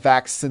handled the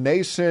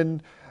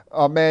vaccination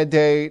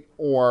mandate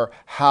or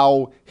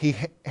how he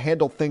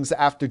handled things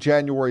after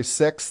January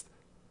 6th.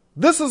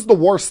 This is the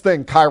worst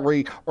thing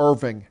Kyrie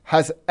Irving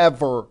has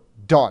ever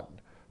done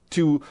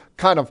to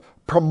kind of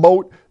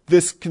promote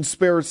this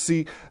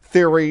conspiracy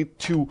theory,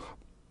 to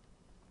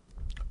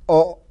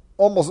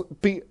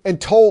almost be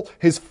until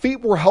his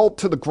feet were held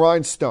to the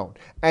grindstone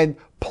and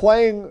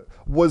playing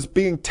was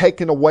being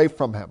taken away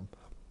from him.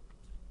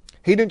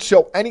 He didn't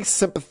show any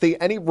sympathy,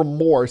 any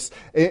remorse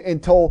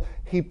until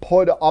he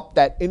put up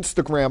that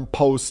Instagram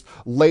post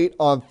late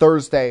on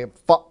Thursday,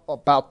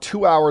 about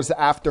 2 hours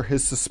after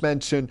his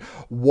suspension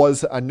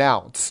was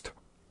announced.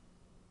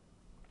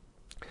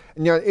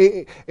 And, you know,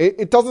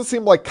 it doesn't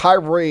seem like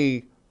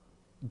Kyrie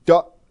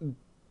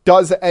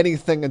does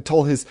anything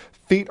until his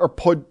feet are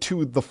put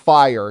to the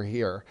fire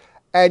here.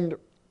 And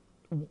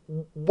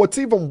what's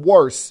even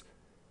worse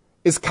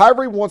is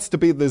Kyrie wants to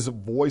be this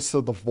voice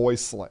of the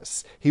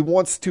voiceless. He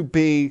wants to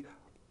be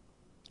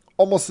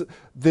almost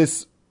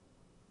this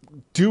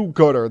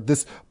do-gooder,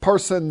 this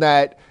person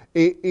that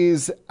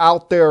is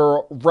out there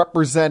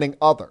representing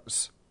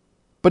others.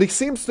 But he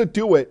seems to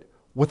do it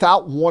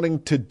without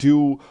wanting to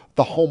do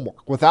the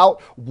homework,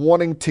 without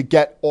wanting to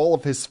get all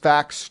of his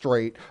facts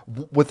straight,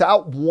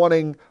 without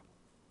wanting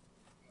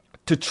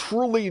to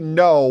truly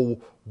know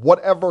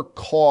whatever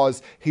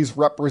cause he's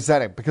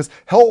representing, because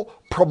he'll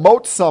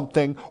promote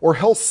something or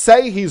he'll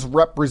say he's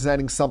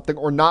representing something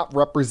or not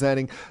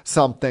representing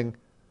something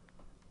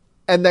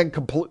and then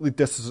completely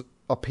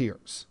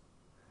disappears.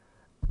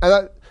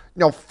 And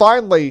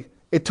finally,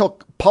 it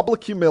took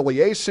public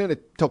humiliation,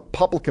 it took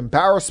public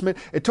embarrassment,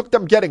 it took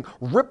them getting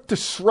ripped to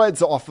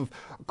shreds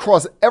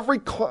across every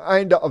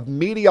kind of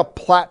media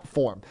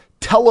platform,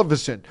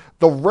 television,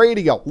 the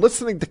radio,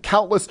 listening to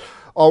countless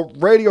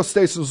radio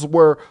stations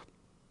where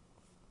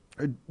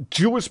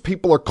Jewish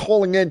people are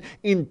calling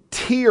in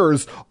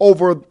tears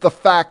over the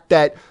fact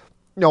that,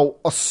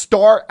 a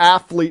star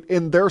athlete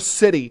in their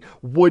city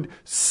would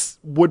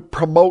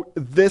promote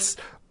this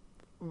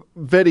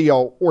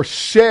video or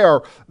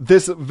share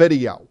this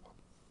video.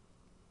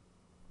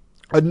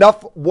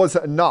 Enough was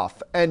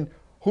enough. And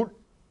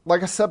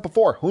like I said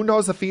before, who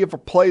knows if he ever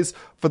plays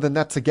for the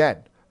Nets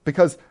again?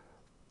 Because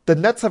the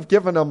Nets have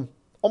given him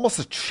almost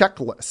a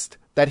checklist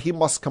that he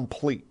must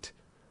complete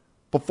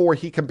before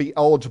he can be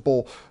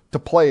eligible to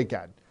play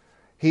again.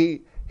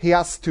 He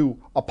has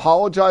to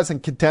apologize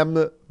and condemn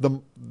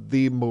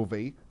the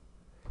movie.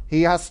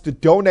 He has to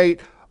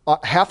donate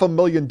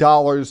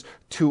 $500,000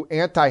 to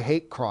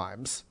anti-hate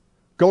crimes,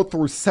 go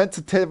through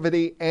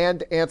sensitivity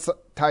and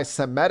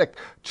anti-Semitic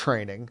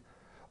training,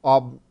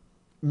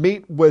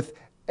 meet with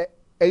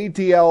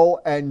ADL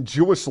and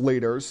Jewish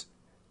leaders,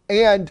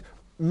 and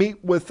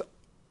meet with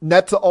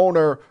Nets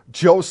owner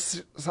Joe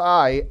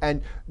Tsai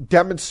and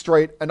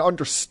demonstrate an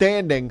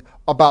understanding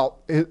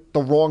about the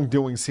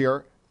wrongdoings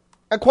here.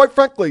 And quite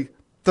frankly,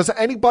 does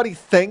anybody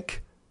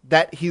think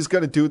that he's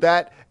going to do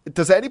that?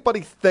 Does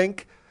anybody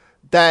think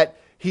that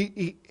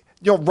he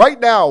right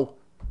now,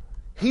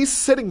 he's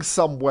sitting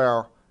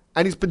somewhere,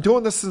 and he's been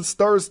doing this since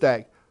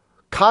Thursday,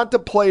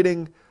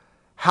 contemplating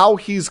how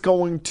he's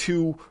going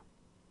to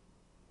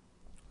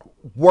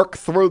work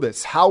through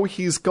this, how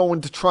he's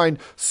going to try and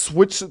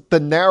switch the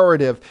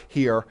narrative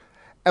here,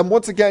 and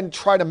once again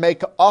try to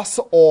make us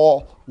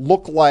all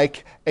look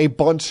like a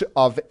bunch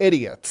of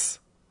idiots.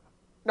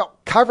 No,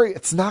 Kyrie,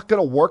 it's not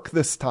going to work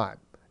this time.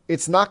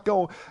 It's not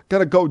going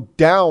to go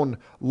down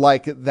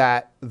like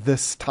that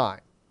this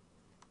time.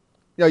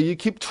 You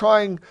keep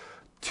trying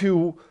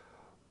to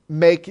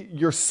make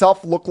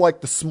yourself look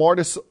like the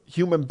smartest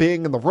human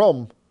being in the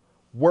room,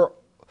 where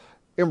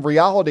in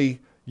reality,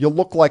 you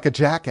look like a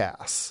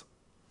jackass.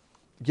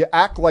 You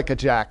act like a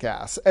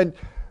jackass. And,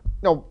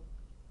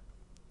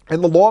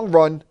 in the long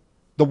run,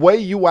 the way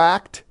you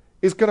act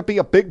is going to be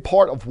a big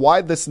part of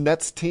why this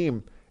Nets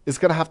team is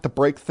going to have to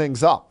break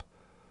things up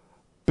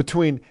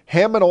between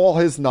him and all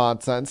his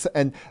nonsense.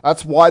 And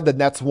that's why the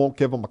Nets won't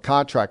give him a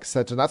contract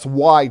extension. That's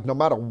why, no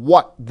matter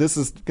what, this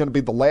is going to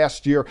be the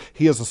last year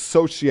he is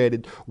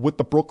associated with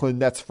the Brooklyn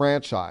Nets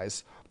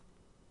franchise.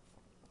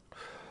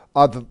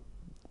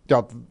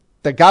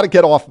 They got to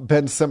get off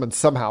Ben Simmons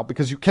somehow,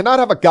 because you cannot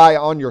have a guy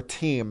on your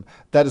team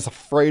that is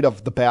afraid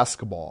of the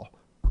basketball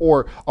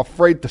or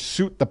afraid to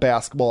shoot the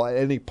basketball at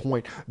any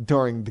point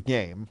during the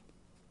game.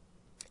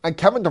 And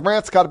Kevin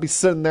Durant's got to be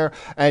sitting there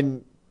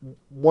and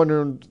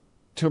wondering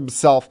to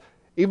himself,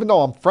 even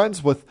though I'm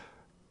friends with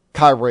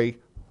Kyrie,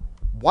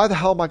 why the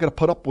hell am I going to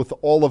put up with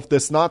all of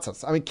this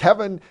nonsense? I mean,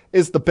 Kevin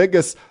is the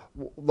biggest...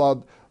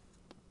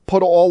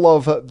 put all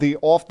of the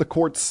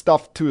off-the-court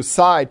stuff to his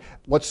side,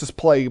 let's just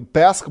play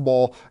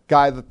basketball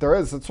guy that there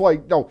is. That's why,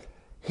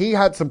 he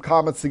had some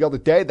comments the other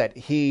day that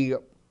he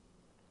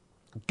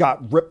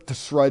got ripped to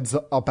shreds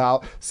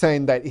about,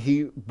 saying that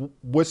he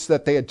wished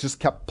that they had just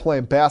kept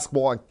playing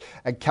basketball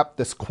and kept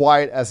this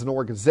quiet as an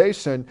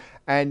organization,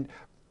 and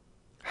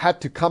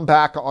had to come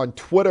back on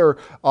Twitter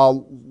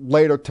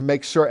later to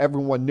make sure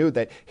everyone knew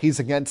that he's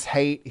against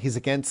hate, he's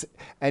against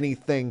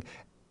anything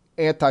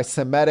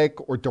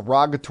anti-Semitic or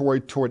derogatory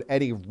toward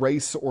any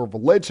race or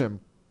religion.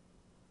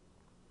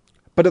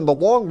 But in the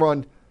long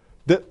run,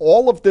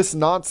 all of this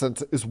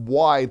nonsense is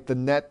why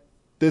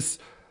this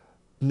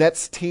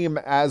Nets team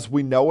as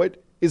we know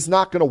it is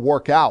not going to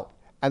work out.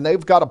 And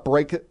they've got to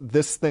break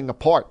this thing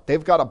apart.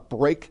 They've got to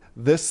break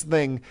this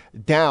thing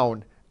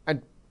down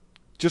and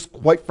just,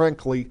 quite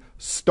frankly,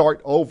 start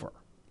over.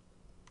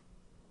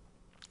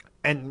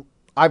 And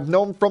I've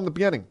known from the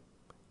beginning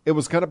it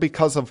was going to be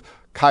because of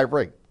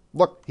Kyrie.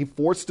 Look, he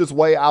forced his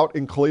way out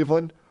in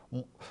Cleveland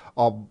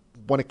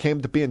when it came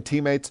to being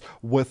teammates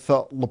with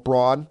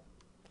LeBron.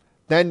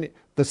 Then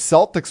the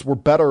Celtics were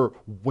better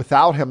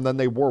without him than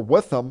they were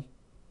with him.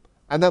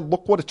 And then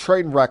look what a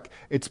train wreck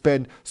it's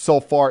been so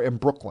far in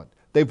Brooklyn.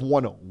 They've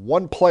won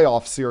one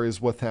playoff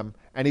series with him,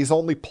 and he's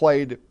only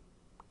played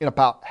in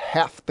about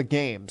half the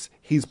games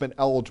he's been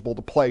eligible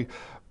to play,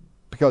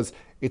 because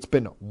it's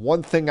been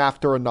one thing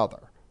after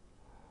another.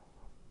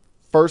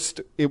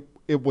 First,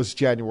 it was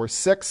January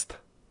 6th.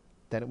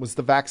 Then it was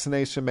the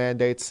vaccination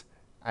mandates,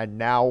 and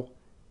now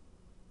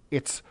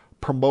it's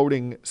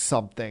promoting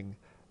something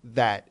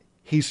that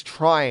he's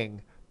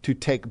trying to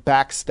take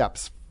back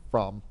steps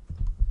from.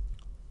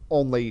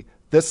 Only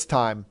this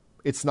time,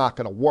 it's not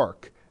going to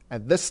work.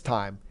 And this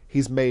time,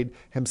 he's made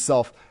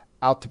himself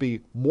out to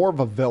be more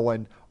of a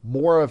villain,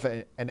 more of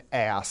an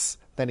ass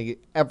than he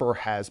ever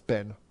has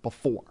been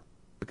before.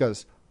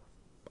 Because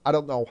I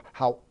don't know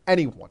how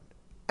anyone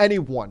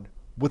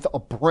with a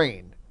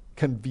brain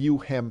can view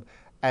him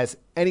as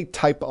any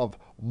type of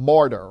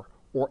martyr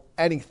or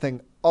anything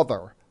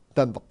other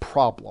than the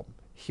problem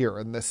here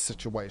in this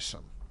situation.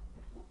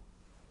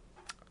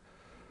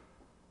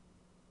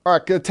 All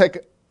right, going to take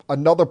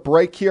another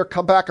break here.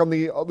 Come back on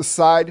the other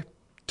side.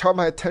 Turn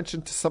my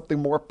attention to something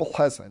more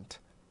pleasant.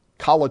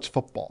 College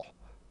football.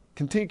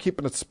 Continue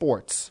keeping it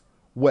sports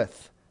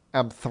with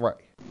M3.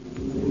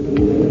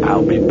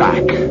 I'll be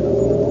back.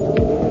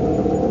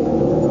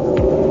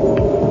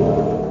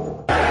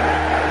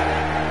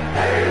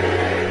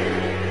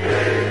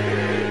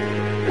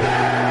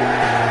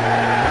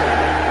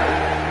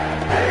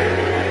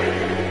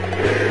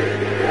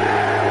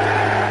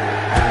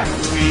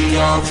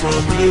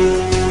 From New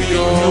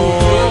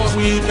York,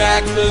 we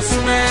back to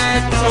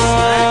smack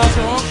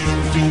talk. You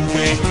do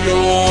it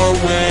your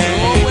way.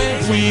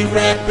 We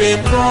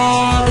reppin'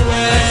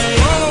 Broadway.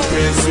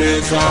 This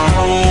is our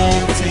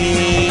home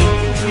team.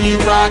 We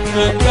rock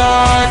the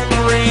dark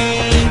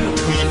green.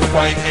 We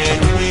fight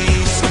and we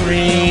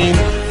scream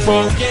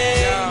for gangrene.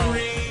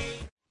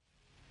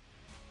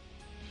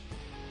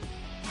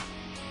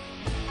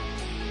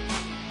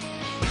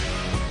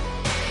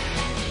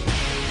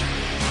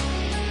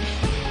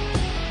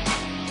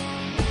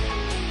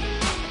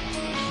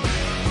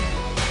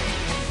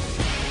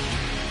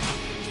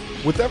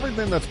 with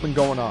everything that's been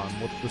going on,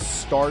 with the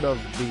start of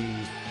the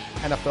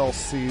NFL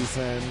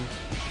season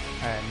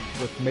and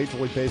with Major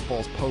League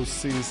Baseball's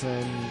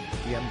postseason,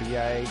 the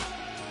NBA,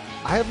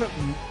 I haven't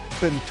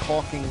been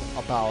talking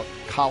about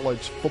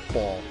college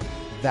football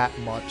that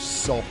much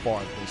so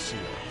far this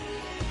year.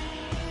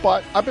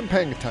 But I've been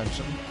paying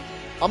attention.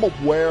 I'm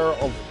aware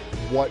of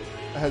what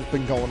has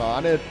been going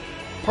on. It's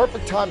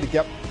perfect time to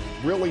get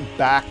really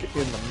back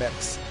in the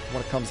mix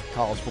when it comes to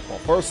college football.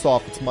 First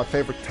off, it's my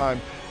favorite time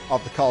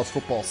of the college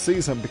football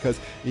season because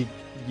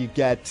you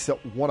get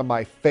one of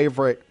my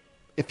favorite,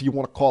 if you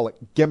want to call it,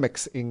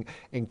 gimmicks in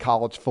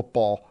college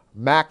football,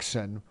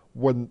 MACtion,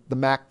 when the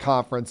MAC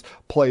conference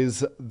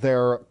plays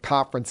their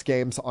conference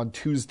games on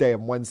Tuesday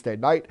and Wednesday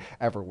night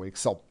every week.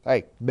 So,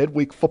 hey,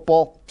 midweek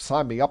football,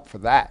 sign me up for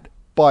that.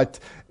 But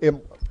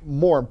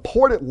more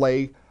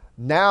importantly,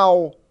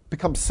 now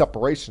becomes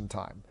separation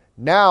time.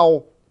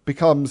 Now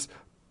becomes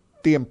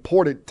the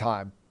important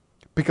time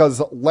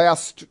because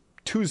last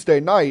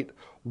Tuesday night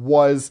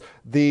was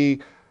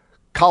the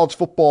College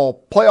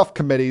Football Playoff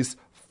Committee's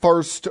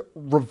first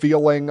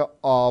revealing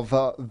of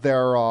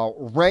their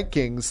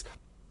rankings,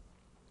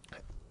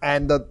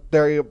 and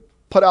they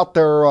put out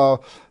their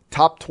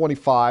top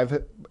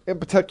 25. In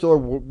particular,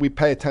 we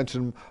pay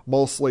attention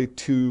mostly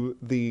to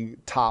the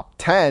top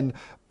 10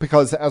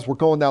 because as we're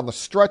going down the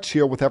stretch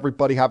here with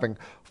everybody having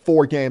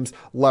 4 games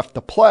left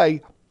to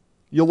play,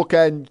 you look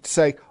at it and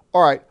say,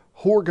 all right,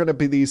 who are going to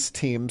be these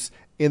teams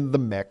in the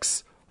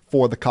mix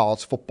for the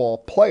college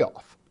football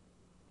playoff?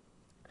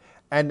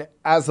 And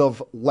as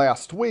of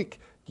last week,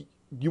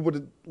 you would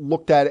have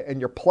looked at it and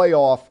your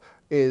playoff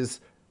is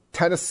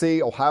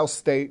Tennessee, Ohio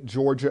State,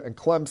 Georgia, and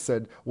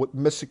Clemson, with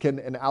Michigan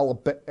and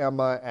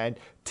Alabama and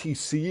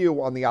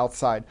TCU on the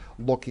outside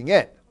looking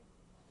in.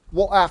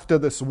 Well, after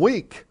this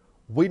week,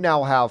 we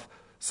now have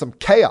some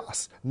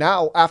chaos.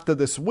 Now, after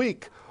this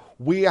week,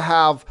 we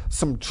have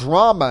some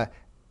drama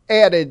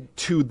added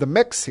to the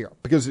mix here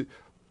because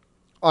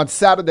on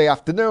Saturday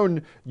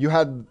afternoon, you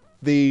had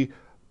the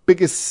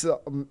biggest,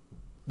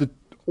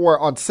 or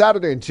on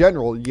Saturday in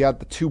general, you had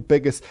the 2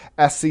 biggest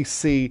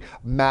SEC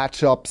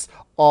matchups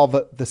of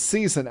the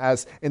season,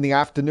 as in the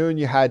afternoon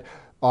you had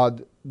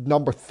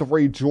number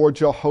 3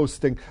 Georgia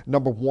hosting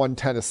number 1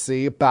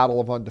 Tennessee, a battle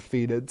of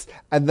undefeateds.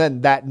 And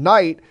then that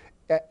night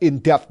in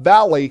Death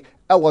Valley,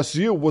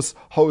 LSU was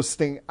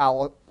hosting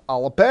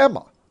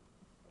Alabama.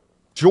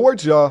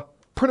 Georgia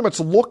pretty much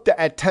looked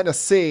at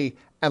Tennessee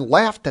and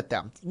laughed at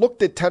them.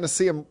 Looked at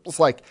Tennessee and was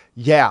like,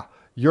 yeah,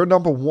 you're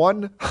number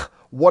 1?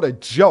 What a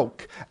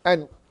joke.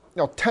 And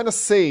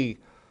Tennessee,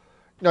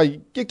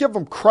 you give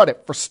them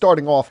credit for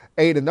starting off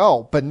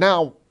 8-0, but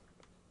now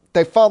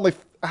they finally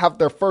have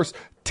their first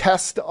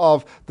test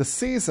of the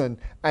season,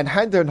 and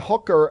Hendon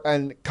Hooker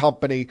and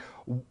company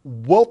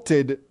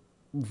wilted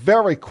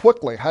very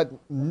quickly, had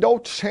no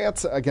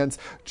chance against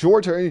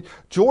Georgia.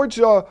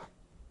 Georgia,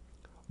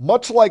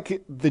 much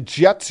like the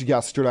Jets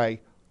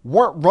yesterday,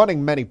 weren't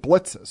running many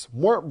blitzes,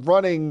 weren't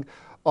running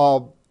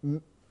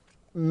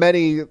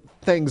many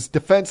things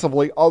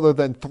defensively other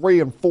than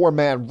 3- and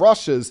 4-man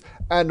rushes,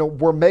 and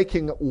were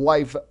making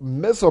life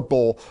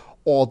miserable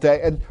all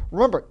day. And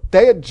remember,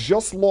 they had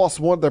just lost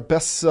one of their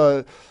best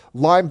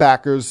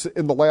linebackers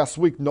in the last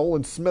week,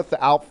 Nolan Smith,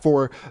 out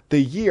for the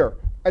year,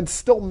 and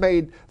still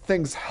made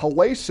things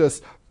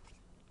hellacious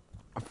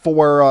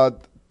for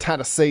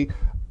Tennessee,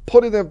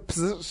 putting them in a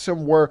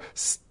position where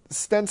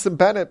Stetson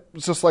Bennett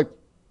was just like,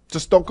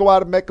 just don't go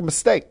out and make a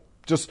mistake.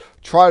 Just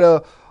try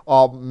to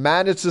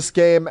manage this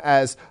game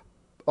as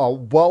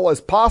well as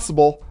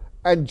possible.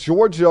 And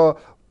Georgia,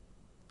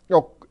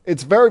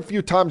 it's very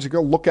few times you're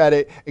going to look at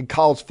it in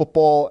college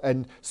football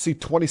and see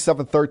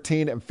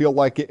 27-13 and feel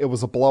like it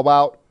was a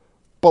blowout.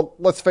 But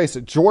let's face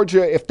it,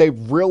 Georgia, if they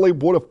really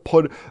would have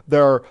put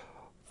their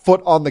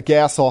foot on the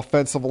gas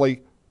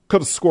offensively,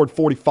 could have scored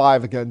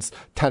 45 against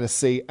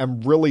Tennessee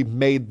and really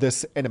made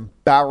this an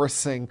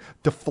embarrassing,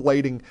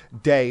 deflating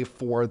day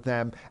for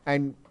them.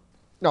 And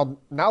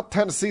now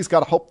Tennessee's got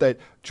to hope that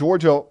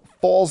Georgia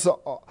falls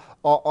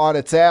on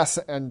its ass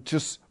and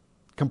just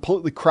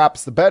completely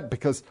craps the bed,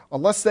 because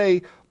unless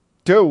they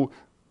do,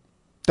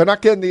 they're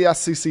not getting the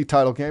SEC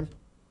title game,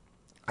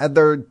 and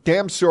they're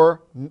damn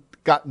sure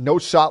got no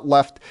shot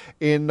left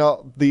in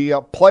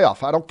the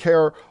playoff. I don't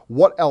care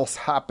what else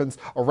happens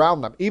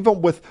around them.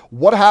 Even with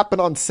what happened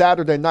on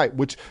Saturday night,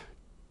 which,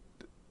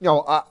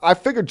 I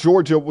figured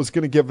Georgia was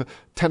going to give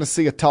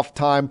Tennessee a tough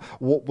time,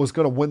 was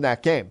going to win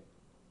that game.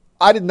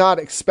 I did not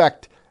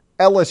expect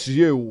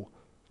LSU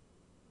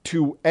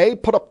to, A,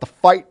 put up the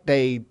fight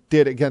they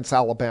did against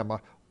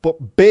Alabama,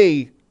 but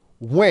B,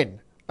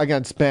 win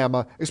against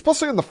Bama,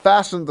 especially in the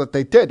fashion that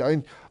they did. I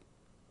mean,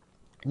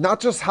 not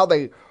just how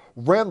they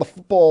ran the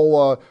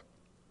football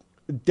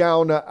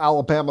down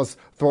Alabama's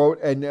throat,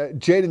 and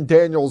Jaden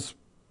Daniels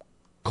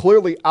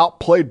clearly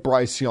outplayed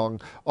Bryce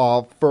Young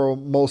for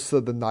most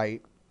of the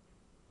night.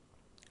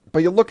 But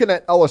you're looking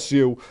at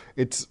LSU,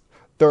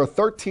 they're a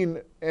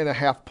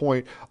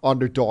 13.5-point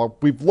underdog.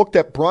 We've looked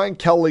at Brian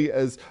Kelly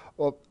as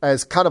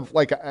kind of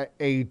like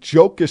a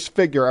jokish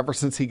figure ever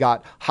since he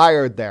got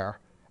hired there.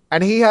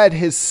 And he had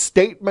his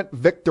statement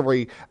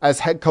victory as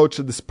head coach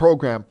of this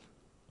program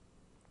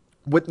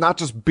with not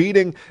just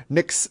beating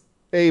Nick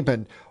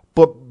Saban,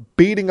 but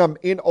beating him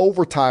in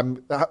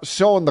overtime,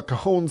 showing the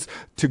Cajuns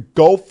to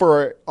go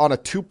for it on a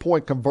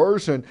 2-point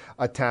conversion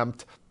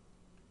attempt.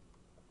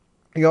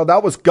 You know,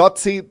 that was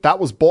gutsy. That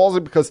was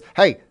ballsy because,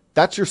 hey,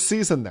 that's your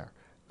season there.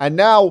 And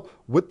now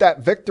with that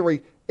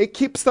victory, it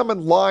keeps them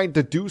in line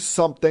to do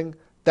something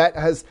that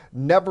has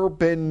never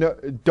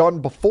been done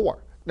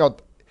before. You know,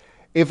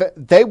 if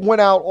they win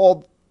out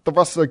all the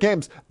rest of their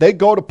games, they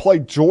go to play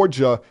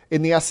Georgia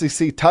in the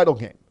SEC title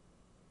game.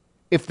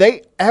 If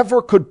they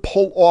ever could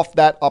pull off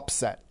that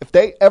upset, if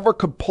they ever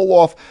could pull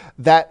off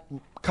that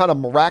kind of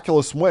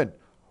miraculous win,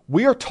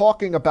 we are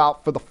talking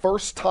about, for the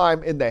first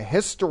time in the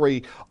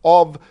history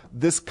of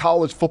this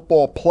college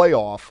football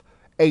playoff,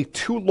 a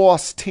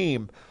 2-loss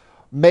team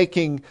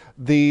making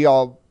the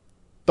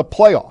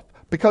playoff.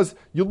 Because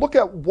you look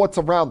at what's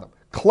around them.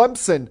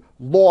 Clemson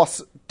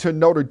lost to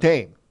Notre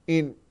Dame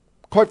in,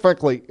 quite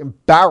frankly,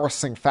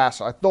 embarrassing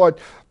fashion. I thought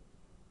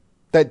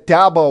that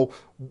Dabo,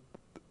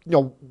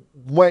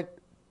 went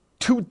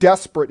too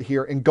desperate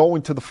here in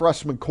going to the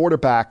freshman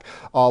quarterback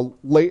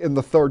late in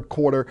the third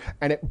quarter,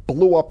 and it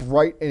blew up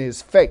right in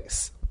his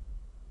face.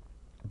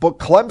 But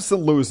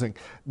Clemson losing,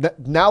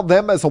 now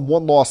them as a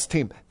 1-loss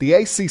team. The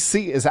ACC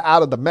is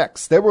out of the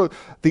mix. They were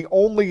the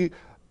only,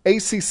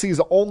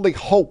 ACC's only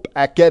hope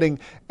at getting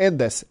in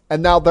this,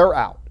 and now they're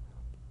out.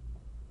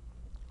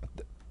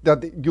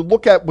 You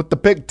look at with the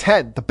Big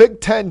Ten. The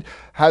Big Ten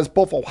has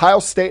both Ohio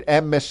State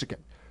and Michigan.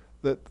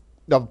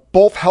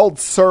 Both held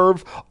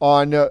serve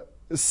on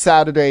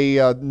Saturday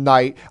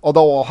night,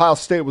 although Ohio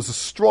State was a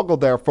struggle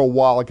there for a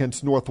while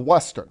against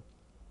Northwestern.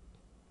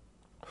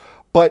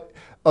 But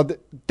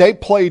they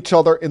play each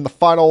other in the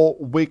final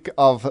week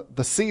of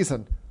the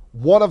season.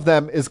 One of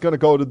them is going to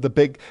go to the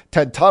Big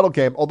Ten title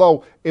game,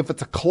 although if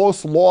it's a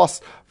close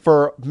loss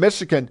for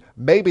Michigan,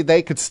 maybe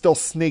they could still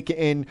sneak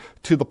in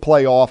to the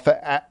playoff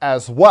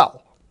as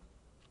well.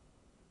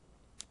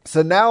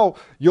 So now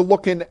you're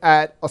looking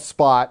at a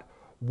spot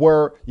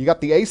where you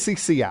got the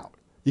ACC out.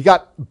 You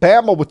got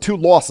Bama with 2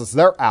 losses.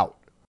 They're out.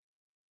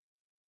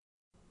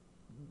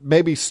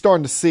 Maybe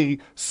starting to see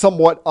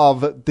somewhat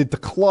of the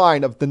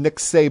decline of the Nick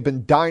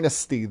Saban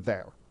dynasty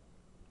there.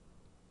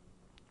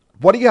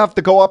 What do you have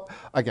to go up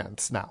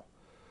against now?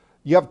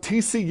 You have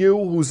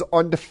TCU, who's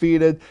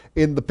undefeated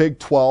in the Big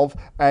 12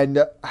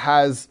 and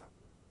has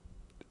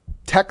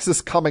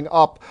Texas coming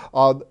up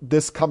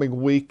this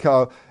coming week.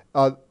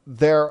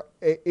 They're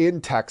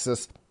in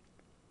Texas.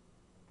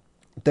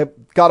 They've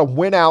got to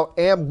win out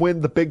and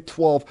win the Big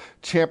 12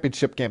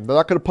 championship game. They're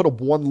not going to put a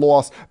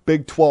 1-loss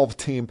Big 12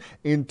 team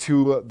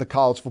into the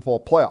college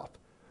football playoff.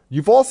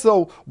 You've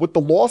also, with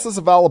the losses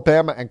of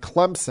Alabama and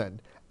Clemson,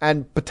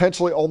 and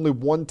potentially only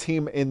one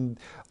team in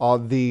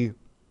the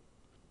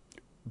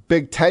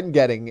Big 10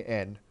 getting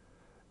in,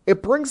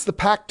 it brings the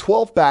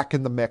Pac-12 back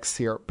in the mix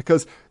here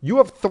because you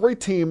have 3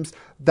 teams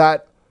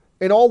that,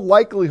 in all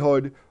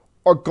likelihood,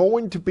 are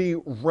going to be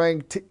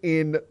ranked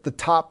in the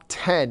top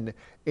 10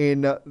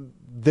 in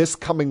this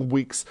coming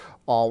week's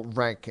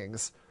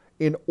rankings.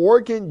 In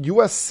Oregon,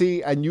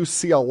 USC, and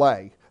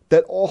UCLA,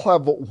 that all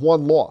have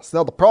 1 loss.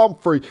 Now, the problem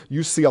for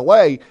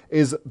UCLA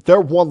is their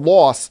 1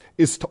 loss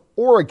is to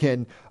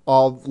Oregon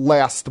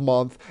last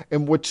month,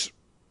 in which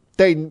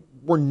they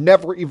were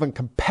never even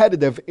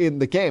competitive in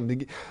the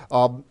game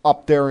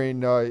up there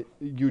in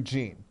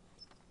Eugene.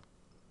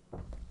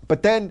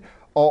 But then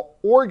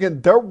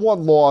Oregon, their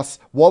 1 loss,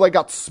 while they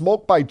got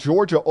smoked by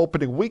Georgia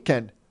opening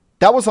weekend,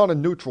 that was on a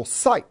neutral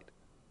site.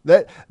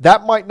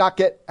 That might not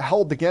get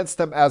held against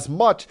them as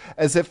much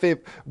as if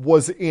it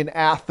was in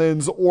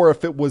Athens or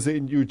if it was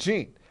in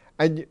Eugene.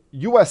 And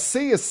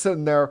USC is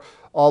sitting there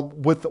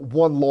with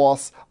 1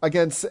 loss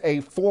against a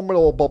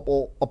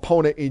formidable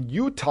opponent in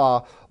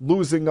Utah,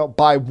 losing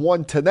by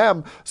 1 to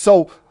them.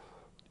 So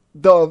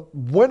the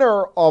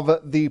winner of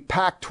the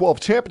Pac-12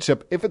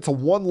 championship, if it's a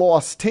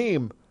 1-loss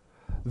team,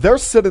 they're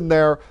sitting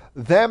there,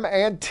 them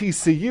and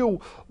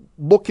TCU,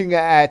 looking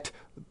at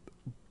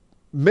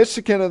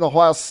Michigan and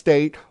Ohio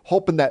State,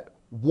 hoping that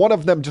one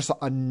of them just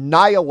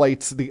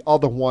annihilates the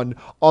other one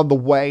on the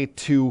way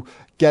to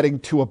getting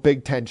to a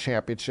Big Ten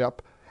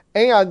championship,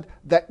 and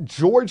that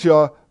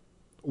Georgia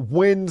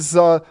wins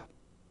the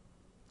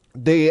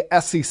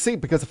SEC,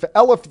 because if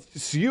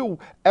LSU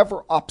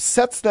ever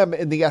upsets them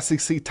in the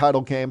SEC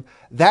title game,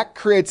 that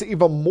creates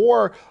even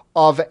more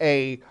of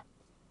a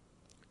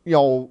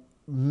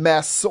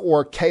mess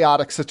or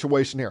chaotic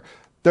situation here.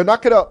 They're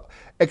not going to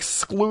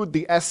exclude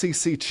the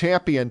SEC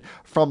champion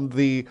from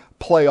the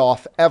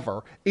playoff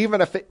ever,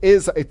 even if it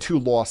is a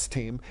 2-loss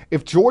team.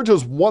 If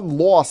Georgia's 1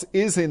 loss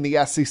is in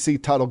the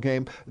SEC title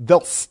game,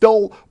 they'll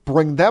still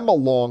bring them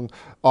along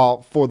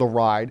for the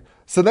ride.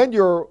 So then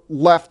you're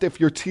left, if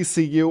you're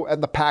TCU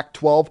and the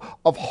Pac-12,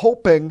 of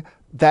hoping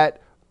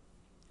that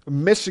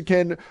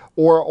Michigan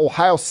or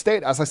Ohio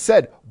State, as I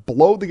said,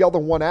 blow the other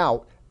one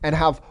out and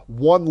have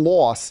 1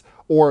 loss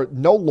or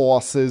no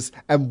losses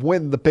and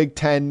win the Big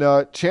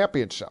Ten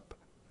championship.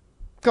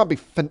 It's going to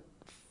be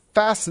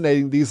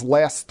fascinating these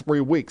last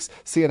 3 weeks,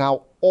 seeing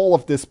how all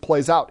of this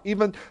plays out,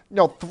 even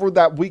through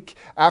that week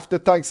after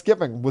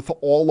Thanksgiving with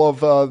all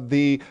of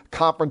the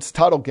conference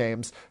title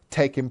games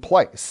taking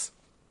place.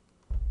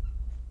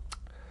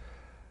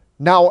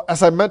 Now,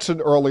 as I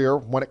mentioned earlier,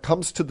 when it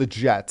comes to the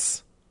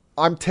Jets,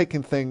 I'm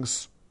taking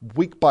things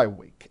week by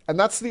week. And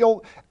that's the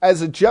only,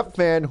 as a Jet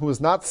fan who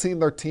has not seen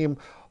their team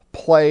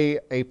play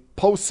a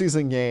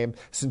postseason game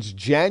since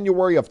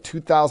January of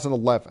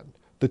 2011,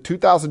 the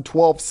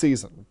 2012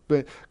 season,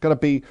 going to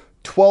be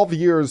 12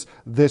 years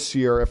this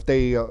year if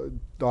they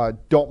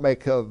don't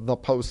make the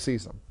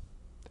postseason.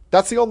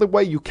 That's the only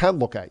way you can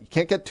look at it. You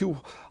can't get too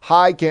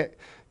high, get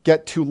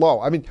too low.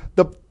 I mean,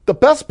 the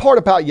best part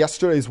about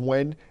yesterday's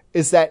win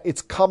is that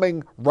it's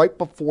coming right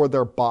before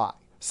their bye.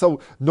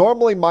 So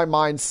normally my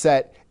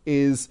mindset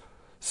is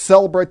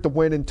celebrate the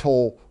win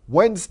until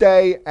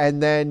Wednesday,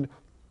 and then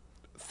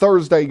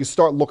Thursday you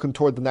start looking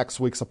toward the next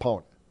week's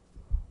opponent.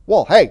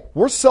 Well, hey,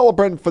 we're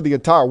celebrating for the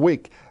entire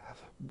week.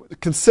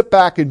 Can sit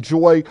back,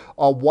 enjoy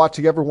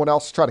watching everyone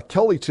else try to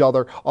kill each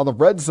other on the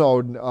red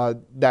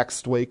zone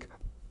next week.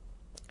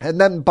 And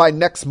then by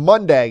next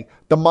Monday,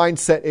 the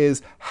mindset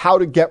is how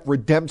to get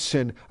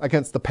redemption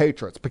against the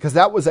Patriots, because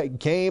that was a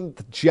game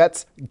the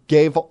Jets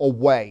gave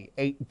away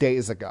 8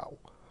 days ago.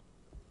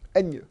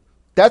 And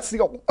that's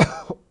the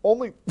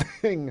only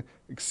thing,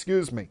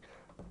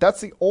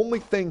 that's the only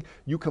thing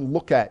you can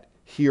look at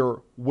here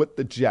with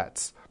the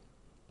Jets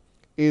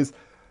is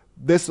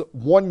this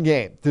one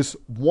game, this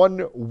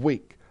 1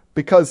 week.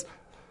 Because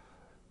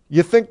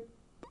you think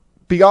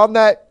beyond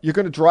that, you're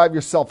going to drive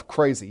yourself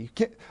crazy. You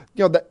can't,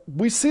 that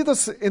we see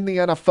this in the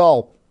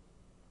NFL.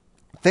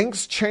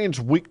 Things change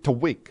week to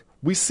week.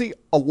 We see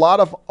a lot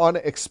of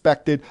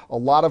unexpected, a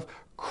lot of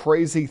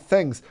crazy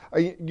things.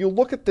 You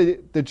look at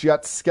the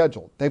Jets'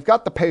 schedule. They've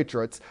got the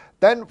Patriots,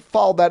 then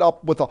follow that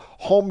up with a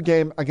home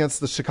game against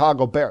the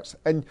Chicago Bears.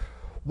 And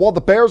while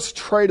the Bears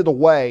traded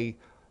away,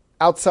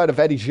 outside of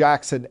Eddie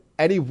Jackson,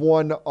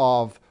 anyone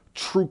of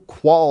true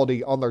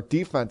quality on their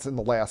defense in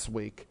the last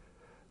week,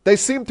 they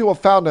seem to have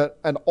found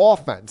an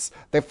offense.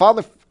 They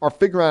finally are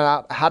figuring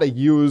out how to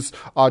use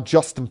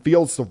Justin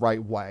Fields the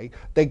right way.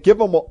 They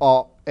give him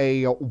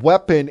a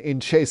weapon in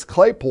Chase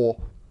Claypool.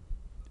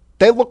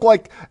 They look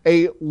like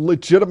a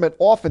legitimate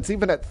offense,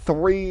 even at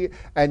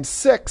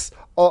 3-6,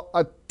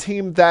 a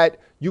team that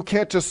you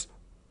can't just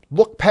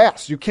look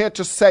past. You can't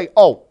just say,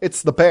 oh,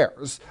 it's the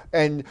Bears,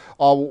 and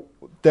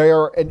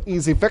they're an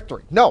easy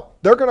victory. No,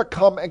 they're going to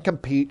come and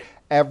compete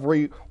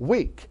every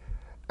week.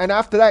 And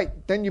after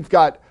that, then you've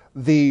got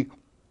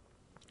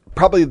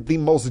probably the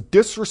most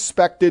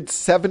disrespected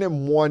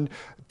 7-1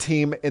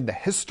 team in the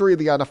history of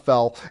the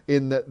NFL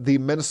in the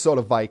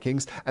Minnesota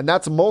Vikings, and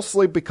that's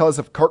mostly because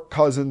of Kirk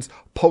Cousins'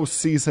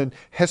 postseason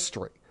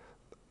history.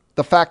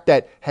 The fact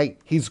that, hey,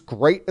 he's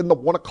great in the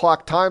 1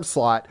 o'clock time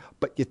slot,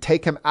 but you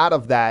take him out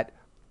of that,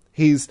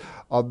 he's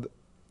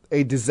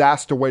a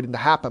disaster waiting to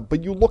happen.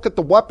 But you look at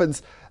the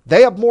weapons,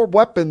 they have more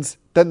weapons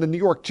than the New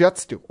York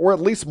Jets do, or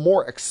at least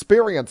more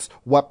experienced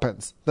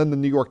weapons than the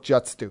New York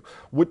Jets do.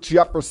 With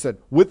Jefferson,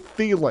 with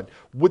Thielen,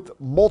 with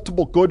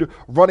multiple good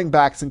running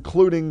backs,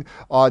 including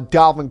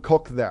Dalvin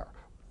Cook there.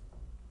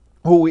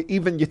 Who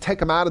even you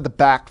take him out of the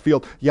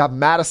backfield, you have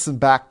Madison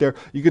back there.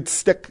 You could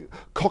stick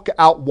Cook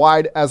out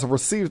wide as a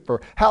receiver.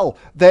 Hell,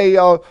 they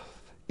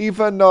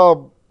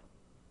even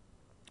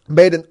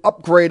made an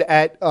upgrade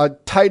at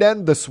tight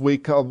end this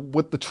week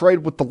with the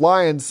trade with the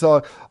Lions,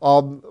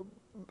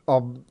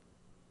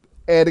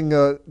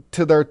 adding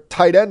to their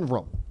tight end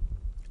room.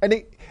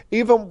 And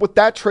even with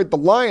that trade, the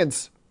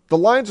Lions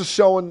are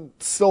showing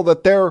still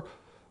that they're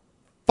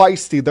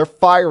feisty, they're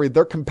fiery,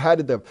 they're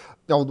competitive.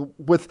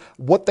 With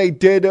what they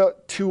did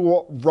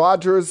to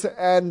Rodgers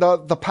and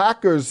the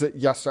Packers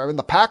yesterday. I mean,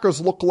 the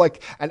Packers look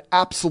like an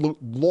absolute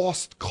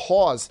lost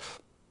cause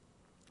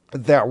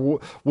there,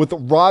 with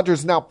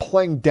Rodgers now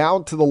playing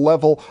down to the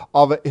level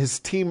of his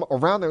team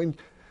around him. I mean,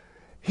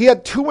 he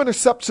had 2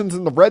 interceptions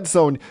in the red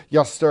zone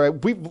yesterday.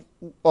 We've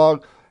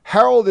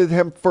heralded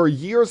him for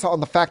years on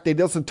the fact that he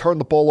doesn't turn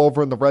the ball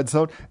over in the red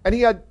zone, and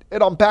he had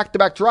it on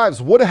back-to-back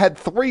drives. Would have had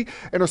 3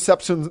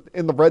 interceptions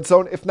in the red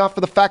zone if not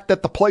for the fact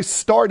that the play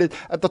started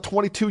at the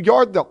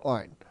 22-yard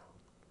line.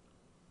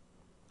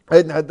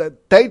 And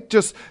they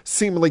just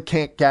seemingly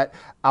can't get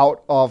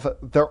out of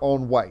their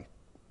own way.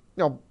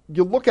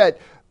 You look at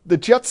the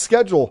Jets'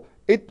 schedule,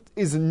 it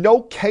is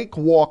no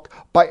cakewalk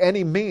by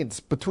any means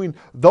between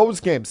those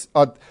games.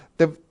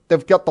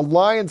 They've got the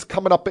Lions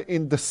coming up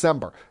in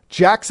December.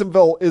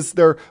 Jacksonville is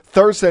their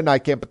Thursday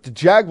night game, but the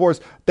Jaguars,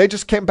 they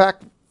just came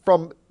back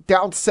from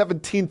down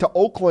 17 to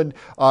Oakland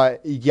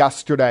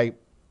yesterday.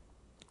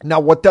 Now,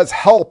 what does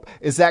help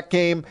is that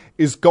game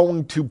is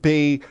going to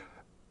be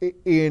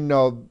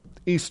in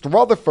East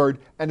Rutherford,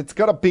 and it's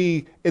going to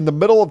be in the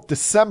middle of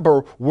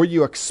December, where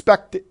you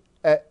expect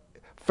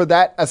for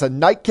that as a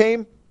night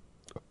game.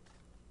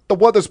 The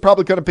weather's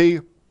probably going to be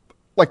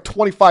like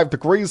 25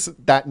 degrees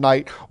that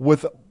night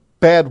with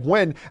bad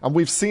wind, and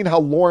we've seen how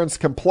Lawrence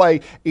can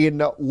play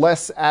in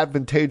less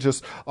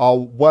advantageous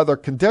weather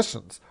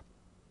conditions.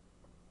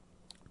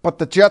 But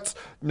the Jets,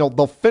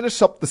 they'll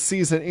finish up the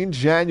season in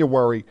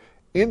January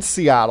in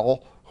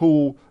Seattle,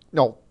 who,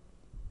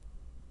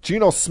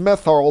 Geno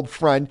Smith, our old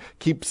friend,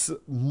 keeps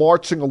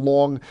marching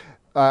along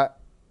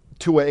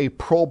to a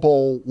Pro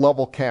Bowl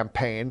level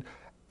campaign,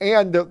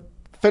 and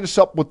finish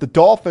up with the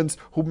Dolphins,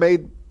 who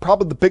made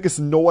probably the biggest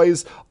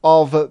noise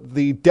of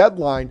the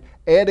deadline,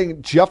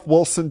 adding Jeff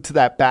Wilson to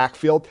that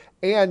backfield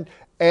and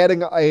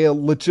adding a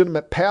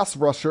legitimate pass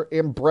rusher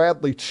in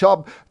Bradley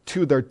Chubb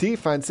to their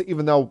defense,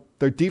 even though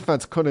their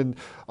defense couldn't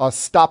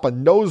stop a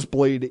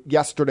nosebleed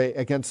yesterday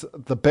against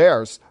the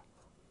Bears.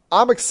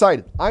 I'm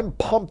excited. I'm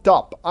pumped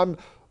up. I'm,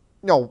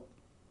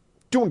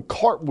 doing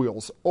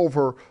cartwheels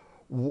over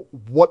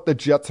what the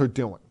Jets are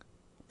doing.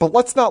 But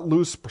let's not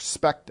lose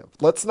perspective.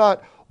 Let's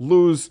not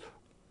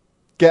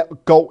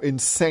go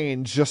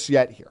insane just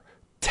yet here.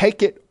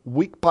 Take it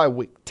week by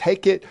week.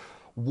 Take it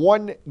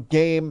one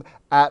game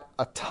at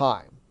a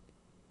time.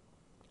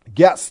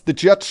 Yes, the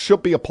Jets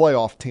should be a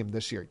playoff team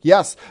this year.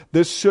 Yes,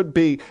 this should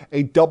be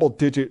a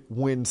double-digit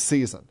win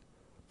season.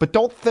 But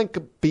don't think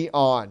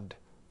beyond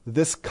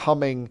this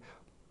coming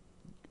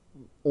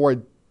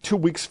or 2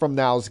 weeks from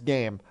now's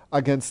game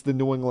against the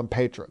New England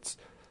Patriots.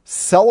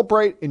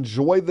 Celebrate,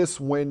 enjoy this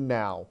win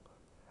now,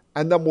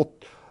 and then we'll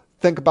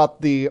think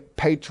about the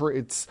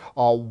Patriots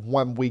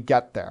when we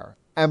get there.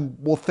 And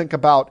we'll think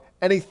about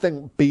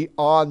anything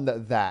beyond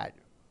that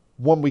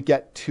when we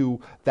get to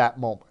that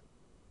moment.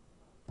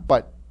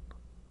 But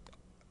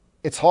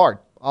it's hard.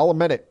 I'll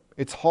admit it.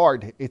 It's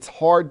hard. It's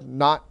hard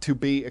not to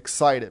be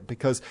excited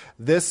because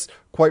this,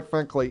 quite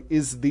frankly,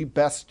 is the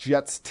best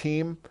Jets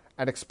team,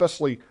 and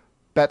especially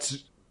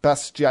best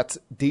Jets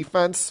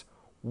defense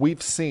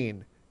we've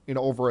seen in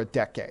over a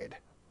decade.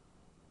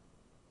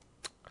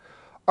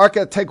 All right,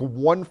 going to take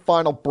one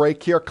final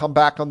break here, come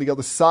back on the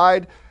other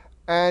side,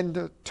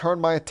 and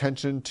turn my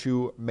attention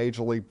to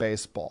Major League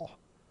Baseball.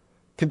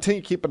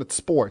 Continue keeping it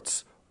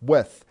sports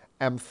with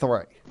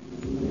M3.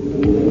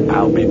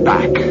 I'll be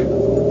back.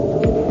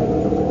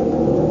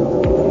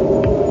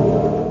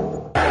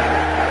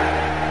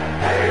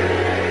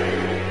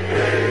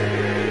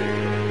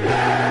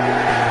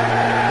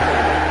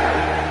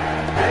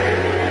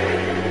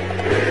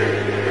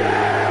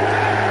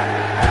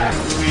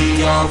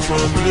 We are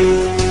from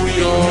New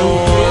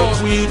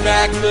York. We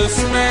back to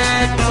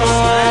smack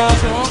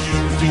talk.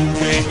 You do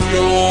it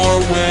your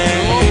way.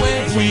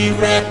 We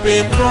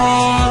reppin'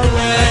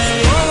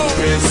 Broadway.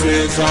 This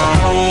is our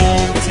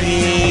home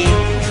team.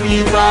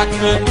 We rock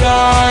the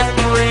dark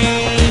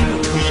green.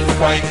 We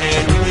fight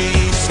and we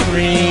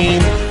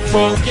scream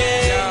for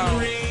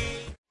gangrene.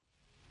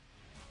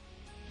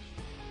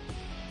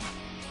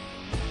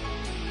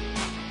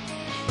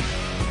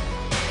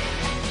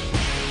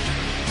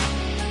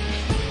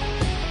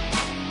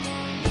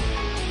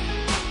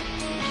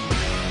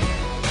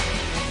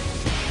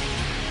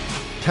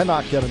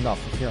 Cannot get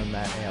enough of hearing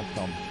that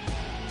anthem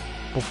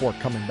before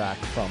coming back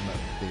from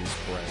these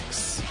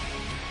breaks.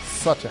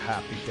 Such a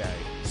happy day.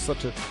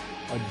 Such a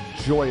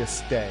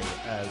joyous day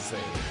as a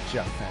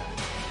Jet fan.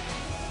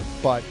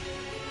 But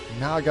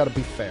now I got to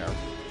be fair.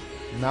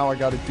 Now I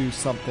got to do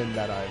something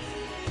that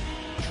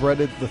I've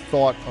dreaded the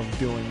thought of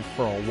doing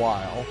for a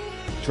while.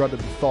 Dreaded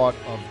the thought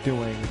of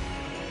doing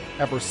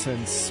ever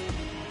since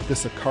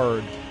this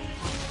occurred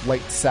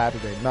late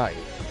Saturday night.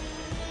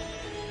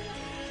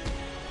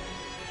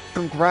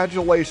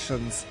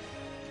 Congratulations,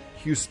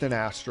 Houston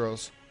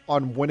Astros,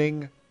 on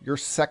winning your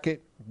second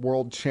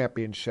world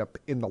championship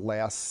in the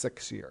last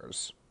 6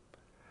 years.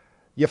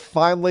 You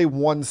finally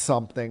won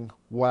something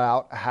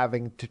without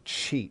having to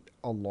cheat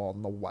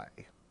along the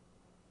way.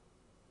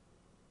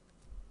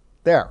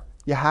 There.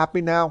 You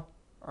happy now?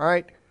 All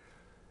right?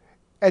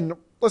 And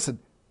listen,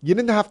 you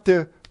didn't have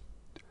to...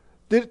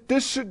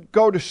 This should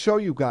go to show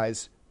you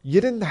guys,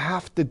 you didn't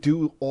have to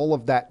do all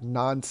of that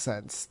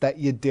nonsense that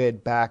you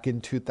did back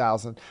in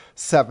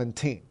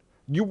 2017.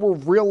 You were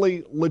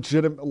really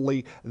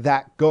legitimately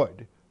that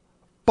good.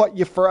 But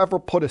you forever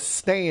put a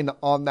stain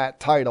on that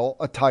title,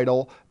 a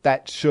title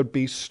that should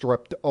be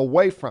stripped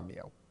away from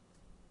you.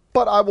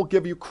 But I will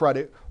give you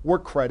credit where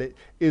credit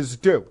is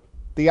due.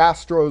 The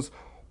Astros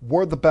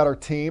were the better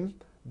team.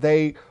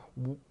 They,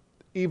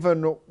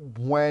 even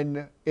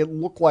when it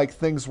looked like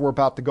things were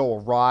about to go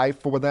awry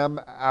for them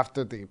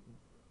after the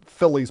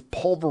Phillies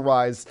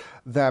pulverized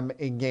them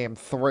in Game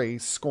 3,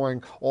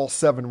 scoring all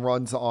 7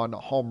 runs on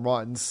home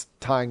runs,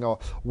 tying a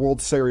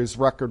World Series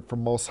record for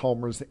most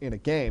homers in a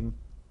game.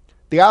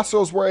 The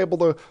Astros were able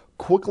to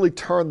quickly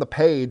turn the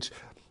page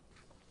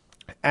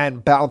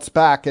and bounce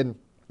back. And,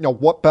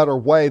 what better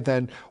way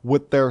than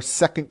with their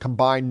second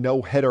combined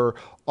no-hitter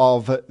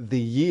of the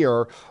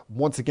year,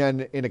 once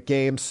again in a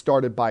game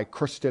started by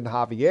Christian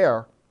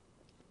Javier,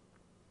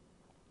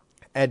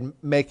 and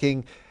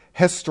making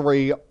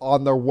history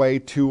on their way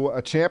to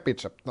a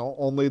championship.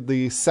 Only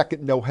the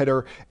second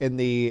no-hitter in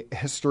the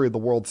history of the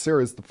World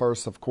Series, the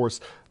first, of course,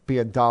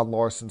 being Don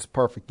Larsen's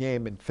perfect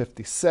game in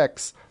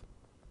 56.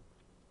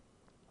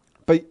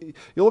 But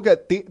you look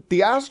at the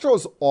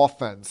Astros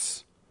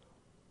offense,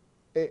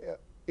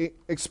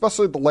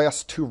 especially the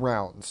last 2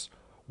 rounds,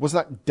 was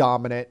not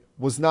dominant,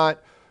 was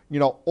not,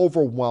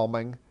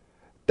 overwhelming.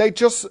 They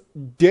just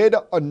did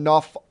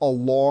enough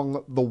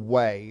along the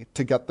way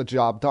to get the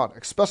job done.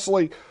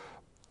 Especially,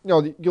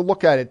 you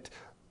look at it,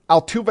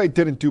 Altuve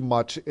didn't do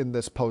much in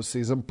this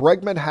postseason.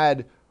 Bregman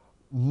had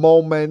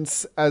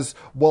moments as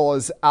well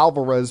as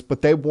Alvarez,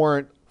 but they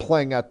weren't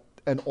playing at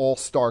an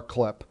all-star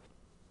clip.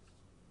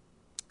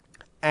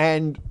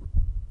 And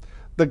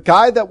the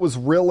guy that was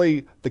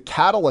really the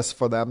catalyst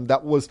for them,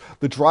 that was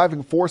the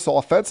driving force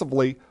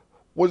offensively,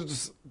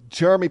 was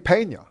Jeremy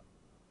Pena.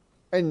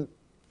 And,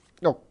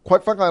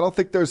 quite frankly, I don't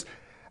think there's,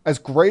 as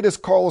great as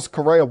Carlos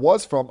Correa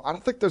was I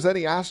don't think there's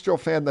any Astro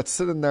fan that's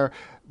sitting there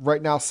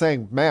right now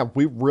saying, man,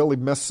 we really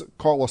miss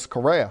Carlos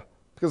Correa.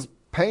 Because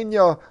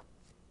Pena,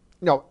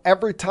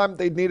 every time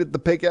they needed the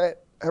big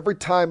hit, every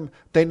time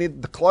they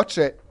needed the clutch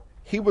hit,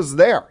 he was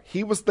there.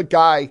 He was the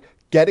guy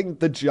getting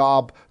the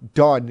job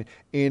done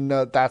in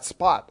that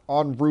spot,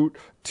 en route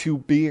to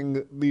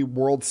being the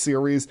World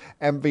Series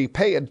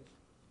MVP. And,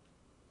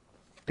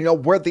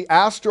 where the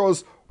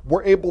Astros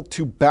were able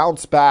to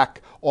bounce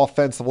back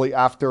offensively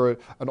after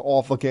an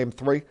awful Game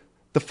 3,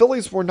 the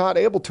Phillies were not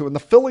able to. And the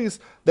Phillies,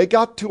 they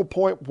got to a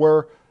point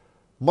where,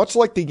 much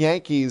like the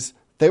Yankees,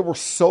 they were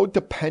so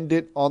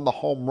dependent on the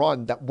home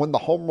run that when the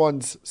home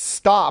runs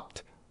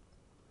stopped,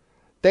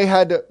 they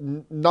had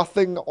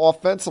nothing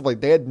offensively.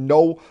 They had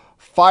no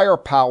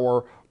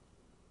firepower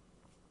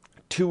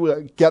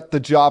to get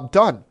the job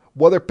done.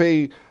 Whether it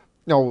be,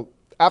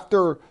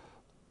 after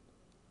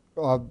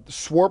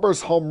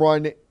Schwarber's home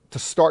run to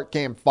start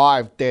Game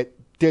 5 that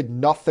did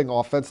nothing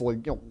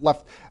offensively,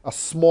 left a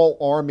small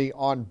army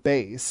on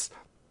base.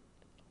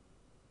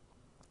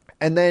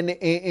 And then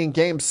in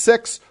Game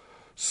 6,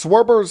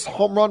 Schwarber's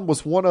home run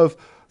was one of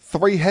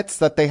 3 hits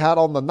that they had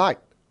on the night.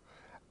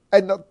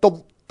 And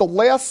the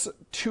last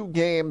 2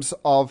 games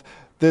of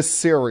this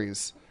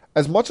series,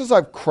 as much as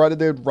I've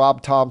credited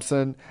Rob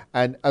Thompson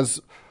and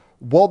as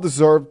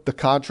well-deserved the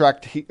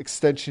contract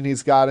extension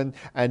he's gotten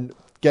and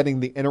getting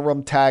the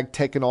interim tag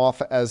taken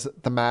off as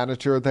the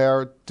manager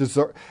there,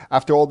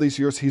 after all these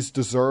years, he's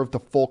deserved a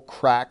full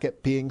crack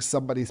at being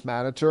somebody's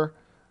manager.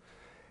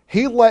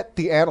 He let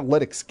the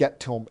analytics get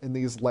to him in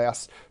these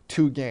last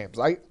 2 games.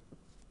 I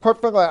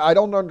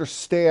don't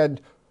understand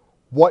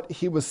what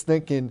he was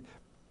thinking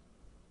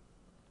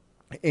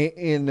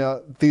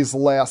in these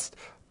last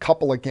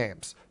couple of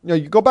games.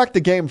 You go back to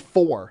Game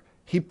 4,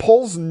 he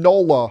pulls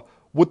Nola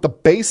with the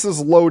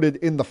bases loaded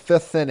in the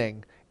 5th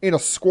inning in a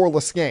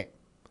scoreless game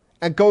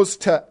and goes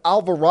to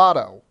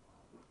Alvarado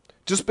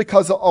just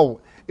because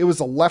it was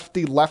a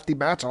lefty-lefty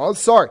matchup. I'm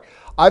sorry.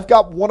 I've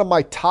got one of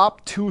my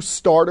top 2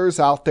 starters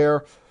out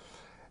there.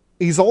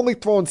 He's only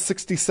thrown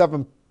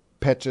 67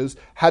 pitches,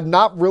 had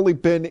not really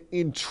been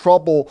in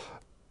trouble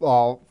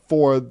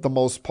for the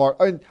most part.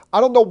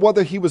 I don't know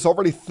whether he was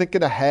already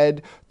thinking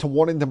ahead to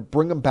wanting to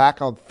bring him back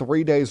on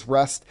 3 days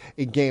rest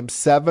in Game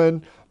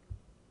 7.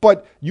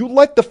 But you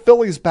let the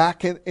Phillies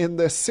back in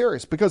this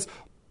series because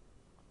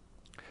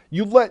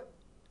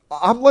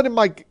I'm letting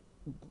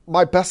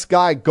my best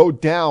guy go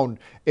down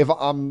if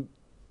I'm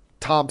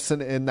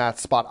Thompson in that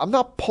spot. I'm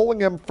not pulling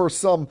him for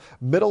some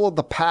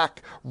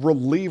middle-of-the-pack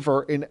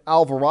reliever in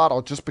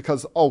Alvarado just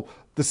because,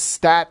 the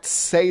stats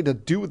say to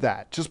do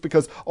that. Just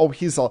because,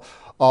 he's a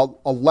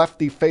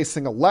lefty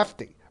facing a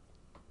lefty.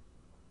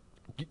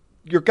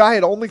 Your guy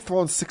had only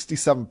thrown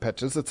 67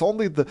 pitches. It's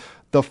only the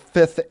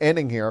 5th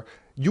inning here.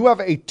 You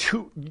have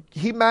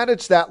he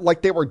managed that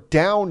like they were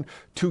down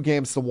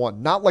 2-1,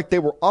 not like they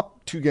were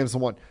up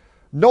 2-1.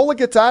 Nola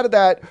gets out of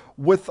that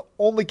with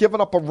only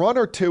giving up a run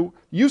or 2.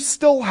 You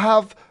still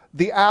have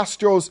the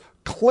Astros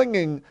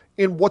clinging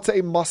in what's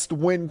a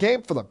must-win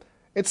game for them.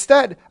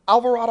 Instead,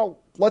 Alvarado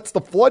lets the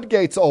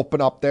floodgates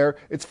open up there.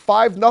 It's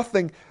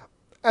 5-0,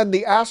 and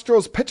the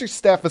Astros pitching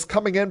staff is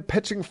coming in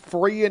pitching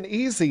free and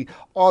easy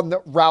on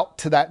the route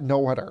to that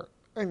no-hitter.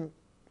 And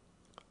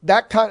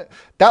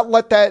that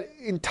let that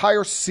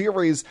entire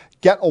series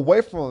get away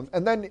from him.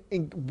 And then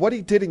what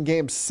he did in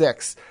Game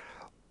 6,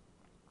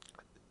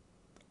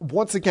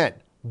 once again,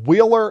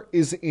 Wheeler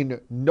is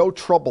in no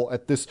trouble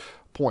at this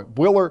point.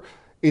 Wheeler,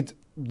 it's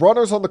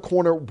runners on the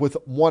corner with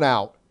 1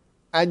 out,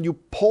 and you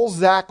pull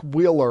Zach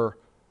Wheeler,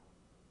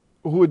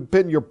 who had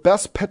been your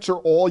best pitcher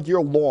all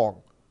year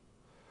long,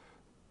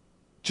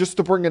 just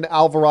to bring in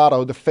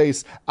Alvarado to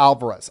face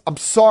Alvarez. I'm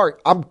sorry.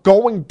 I'm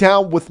going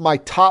down with my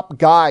top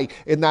guy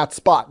in that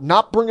spot,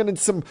 not bringing in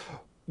some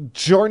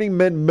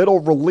journeyman middle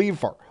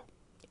reliever.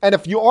 And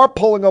if you are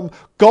pulling them,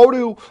 go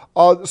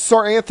to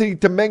Sir Anthony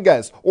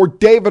Dominguez or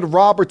David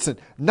Robertson,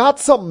 not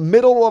some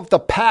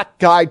middle-of-the-pack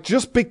guy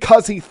just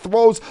because he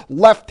throws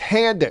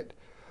left-handed.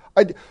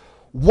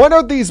 When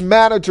are these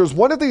managers,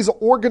 when are these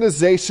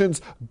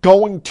organizations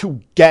going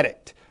to get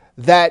it?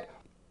 That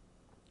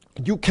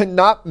you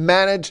cannot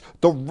manage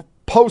the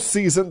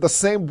postseason the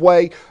same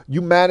way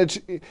you manage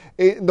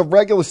in the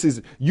regular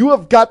season. You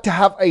have got to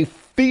have a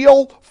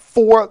feel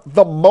for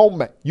the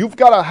moment. You've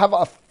got to have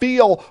a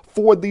feel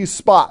for these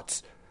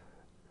spots.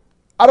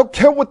 I don't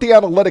care what the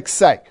analytics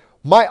say.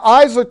 My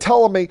eyes are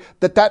telling me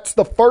that that's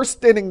the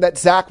first inning that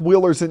Zach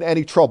Wheeler's in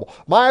any trouble.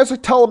 My eyes are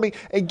telling me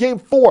in Game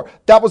 4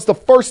 that was the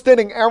first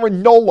inning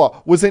Aaron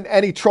Nola was in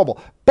any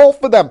trouble.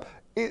 Both of them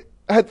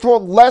had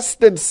thrown less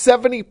than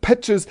 70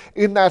 pitches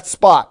in that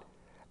spot.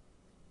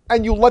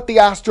 And you let the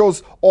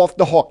Astros off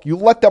the hook. You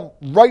let them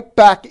right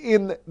back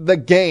in the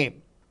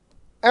game.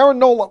 Aaron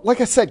Nola,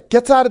 like I said,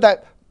 gets out of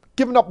that,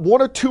 giving up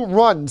 1 or 2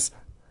 runs,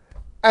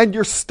 and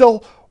you're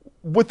still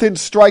within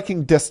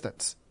striking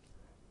distance.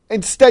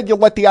 Instead, you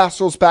let the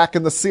Astros back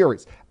in the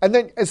series. And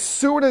then as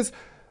soon as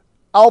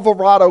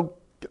Alvarado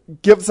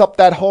gives up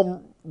that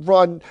home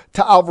run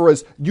to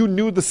Alvarez, you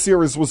knew the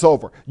series was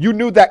over. You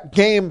knew that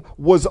game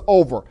was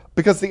over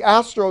because the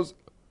Astros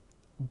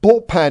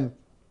bullpen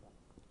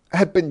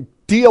had been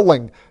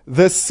dealing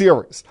this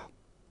series.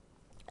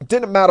 It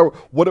didn't matter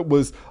what it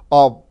was,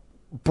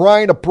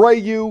 Brian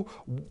Abreu,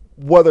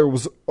 whether it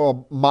was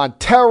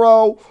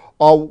Montero,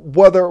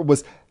 whether it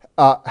was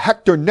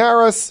Hector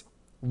Neris,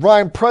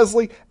 Ryan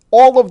Presley.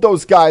 All of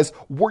those guys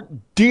were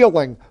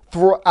dealing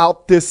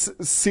throughout this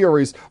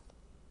series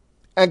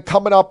and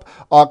coming up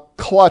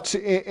clutch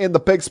in the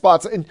big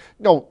spots. And,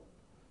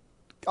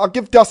 I'll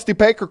give Dusty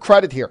Baker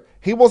credit here.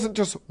 He wasn't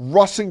just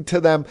rushing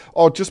to them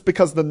just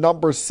because the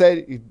numbers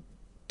said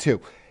to.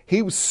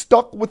 He was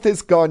stuck with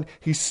his gun.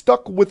 He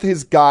stuck with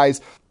his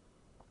guys.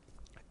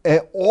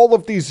 And all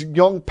of these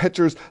young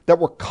pitchers that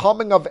were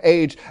coming of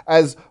age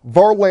as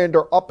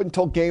Verlander up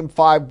until Game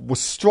 5 was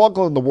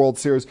struggling in the World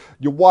Series.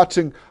 You're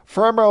watching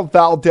Framber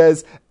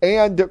Valdez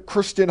and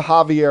Christian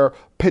Javier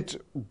pitch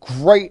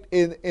great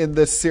in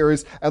this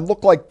series and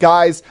look like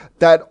guys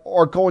that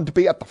are going to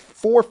be at the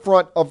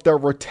forefront of their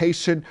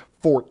rotation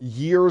for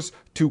years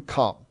to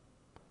come.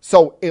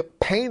 So it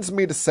pains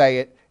me to say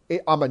it.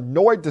 I'm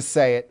annoyed to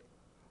say it.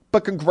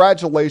 But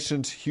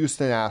congratulations,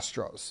 Houston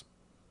Astros.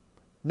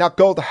 Now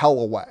go the hell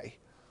away.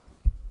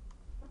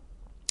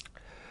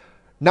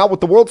 Now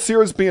with the World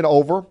Series being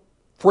over,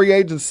 free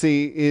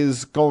agency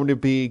is going to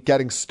be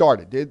getting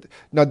started.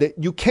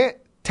 You can't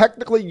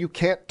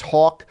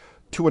talk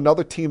to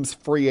another team's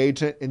free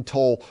agent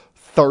until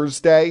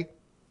Thursday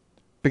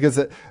because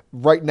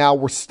right now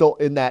we're still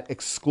in that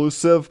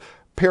exclusive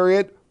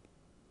period.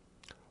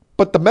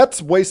 But the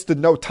Mets wasted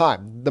no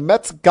time. The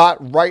Mets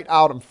got right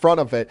out in front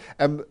of it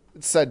and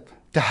said,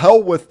 to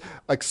hell with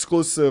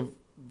exclusive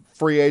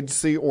free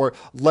agency or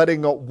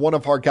letting one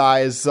of our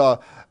guys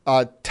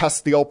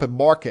test the open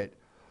market.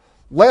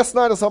 Last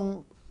night as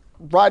I'm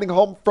riding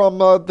home from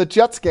the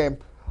Jets game,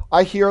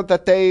 I hear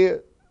that they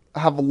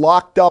have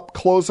locked up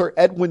closer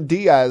Edwin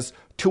Diaz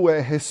to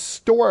a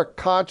historic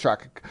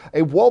contract,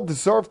 a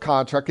well-deserved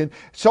contract, and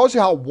shows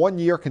you how 1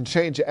 year can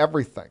change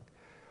everything.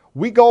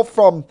 We go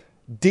from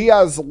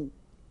Diaz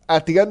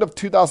at the end of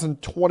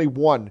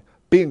 2021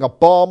 being a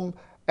bum,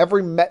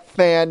 every Met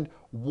fan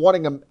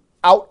wanting him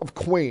out of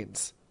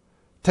Queens,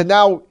 to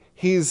now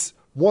he's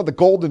one of the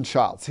golden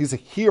childs. He's a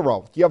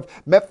hero. You have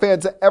Met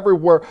fans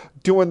everywhere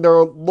doing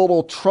their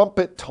little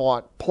trumpet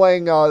taunt,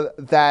 playing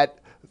that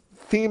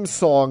theme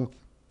song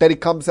that he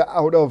comes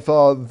out of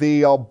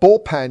the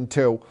bullpen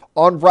to,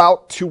 en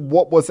route to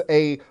what was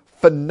a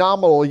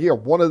phenomenal year.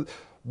 One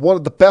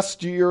of the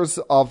best years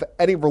of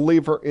any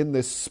reliever in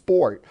this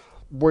sport.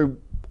 We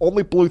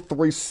only blew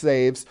 3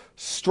 saves,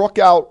 struck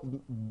out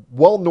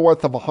well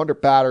north of 100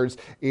 batters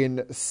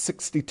in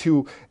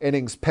 62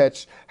 innings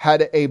pitched,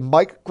 had a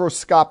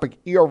microscopic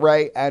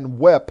ERA and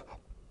whip,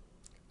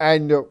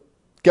 and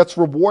gets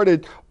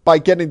rewarded by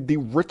getting the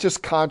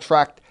richest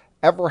contract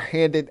ever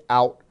handed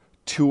out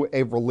to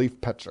a relief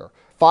pitcher.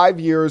 5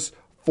 years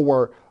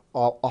for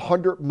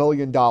 $100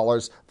 million.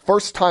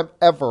 First time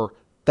ever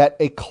that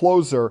a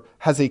closer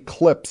has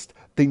eclipsed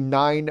the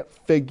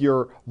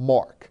 9-figure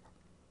mark.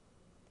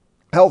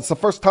 Hell, it's the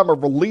first time a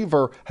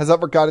reliever has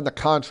ever gotten a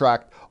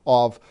contract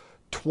of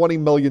 $20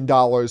 million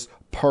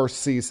per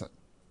season.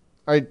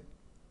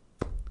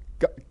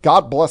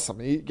 God bless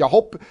him. You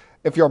hope,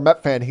 if you're a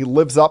Met fan, he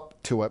lives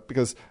up to it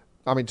because,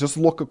 just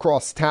look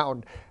across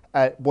town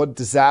at what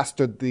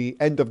disaster the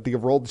end of the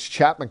Aroldis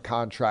Chapman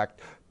contract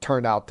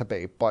turned out to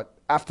be. But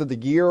after the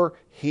year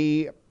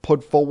he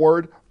put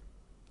forward,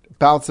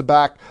 bouncing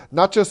back,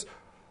 not just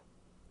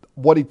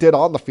what he did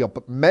on the field,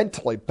 but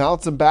mentally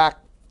bouncing back.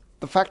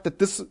 The fact that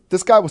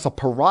this guy was a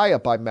pariah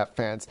by Met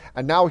fans,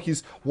 and now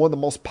he's one of the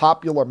most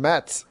popular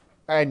Mets,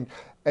 and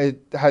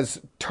it has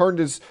turned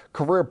his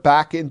career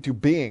back into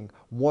being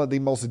one of the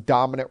most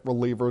dominant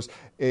relievers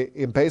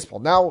in baseball.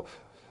 Now,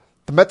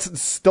 the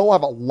Mets still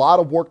have a lot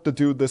of work to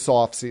do this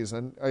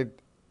offseason.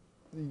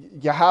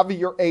 You have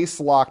your ace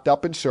locked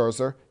up in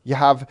Scherzer. You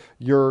have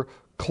your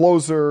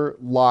closer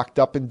locked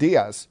up in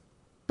Diaz.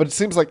 But it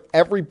seems like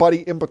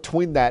everybody in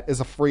between that is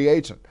a free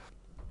agent.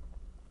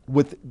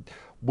 With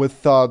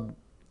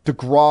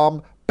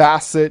DeGrom,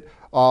 Bassett,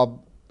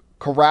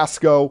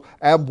 Carrasco,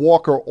 and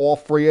Walker, all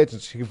free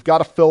agents. You've got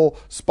to fill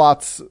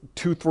spots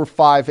 2 through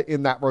 5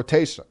 in that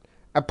rotation.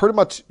 And pretty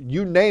much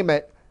you name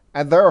it,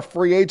 and they're a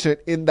free agent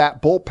in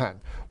that bullpen.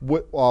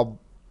 With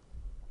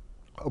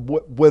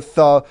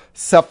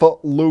Cepha,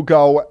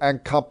 Lugo,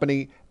 and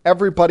company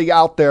everybody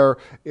out there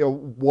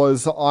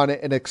was on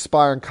an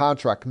expiring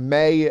contract,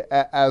 May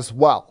as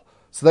well.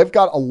 So they've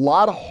got a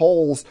lot of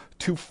holes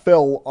to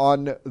fill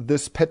on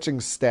this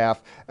pitching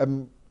staff,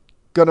 and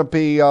going to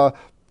be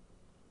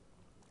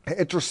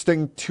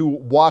interesting to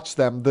watch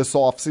them this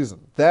offseason.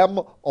 Them,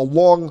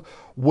 along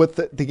with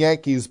the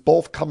Yankees,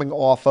 both coming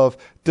off of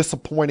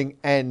disappointing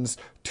ends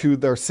to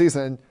their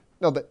season.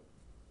 The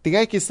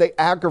Yankees, they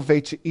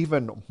aggravate you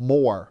even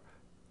more.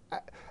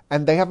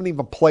 And they haven't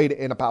even played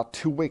in about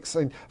 2 weeks.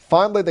 And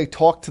finally, they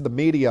talked to the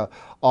media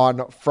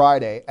on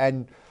Friday.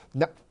 And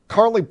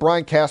currently,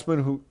 Brian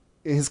Cashman, who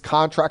his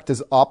contract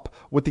is up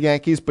with the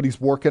Yankees, but he's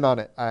working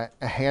on a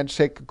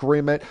handshake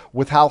agreement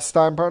with Hal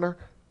Steinbrenner.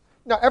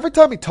 Now, every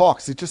time he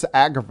talks, he just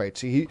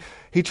aggravates you.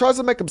 He tries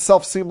to make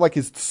himself seem like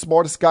he's the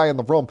smartest guy in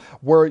the room,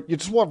 where you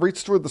just want to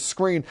reach through the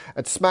screen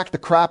and smack the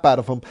crap out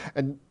of him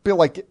and be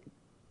like,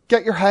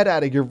 get your head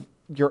out of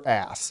your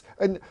ass.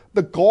 And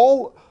the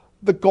goal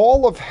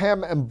of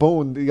him and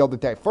Boone the other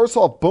day, first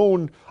of all,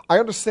 Boone, I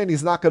understand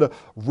he's not going to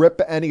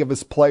rip any of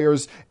his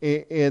players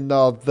in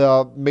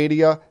the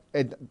media,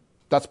 and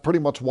that's pretty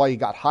much why he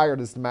got hired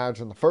as the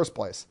manager in the first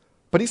place.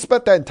 But he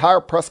spent that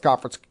entire press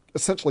conference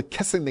essentially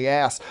kissing the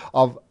ass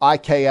of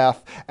IKF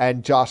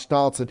and Josh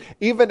Donaldson,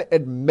 even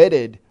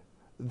admitted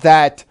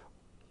that,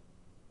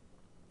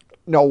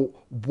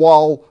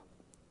 while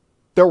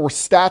there were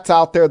stats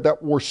out there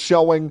that were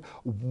showing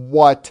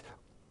what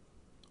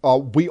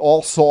we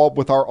all saw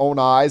with our own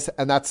eyes,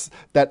 and that's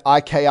that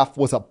IKF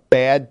was a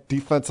bad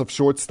defensive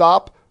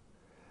shortstop,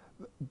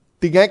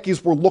 the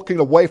Yankees were looking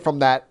away from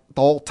that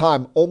the whole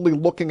time, only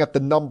looking at the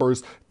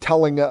numbers,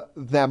 telling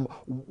them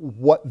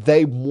what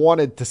they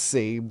wanted to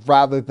see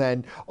rather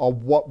than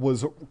what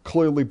was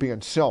clearly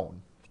being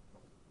shown.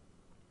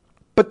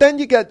 But then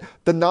you get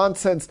the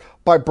nonsense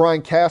by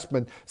Brian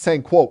Cashman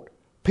saying, quote,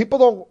 people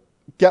don't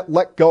get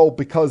let go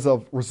because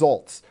of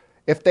results.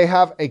 If they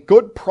have a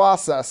good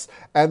process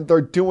and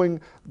they're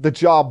doing the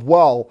job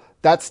well,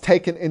 that's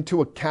taken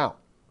into account,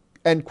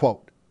 end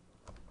quote.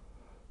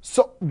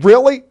 So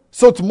really?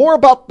 So it's more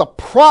about the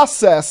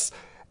process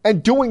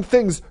and doing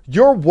things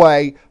your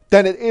way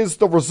than it is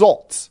the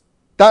results.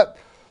 That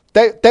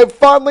they've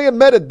finally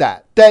admitted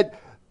that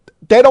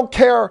they don't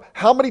care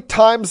how many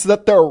times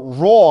that they're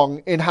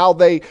wrong in how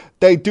they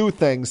do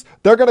things.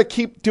 They're going to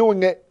keep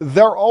doing it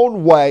their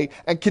own way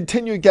and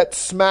continue to get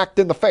smacked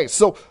in the face.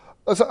 So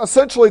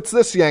essentially it's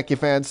this, Yankee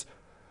fans.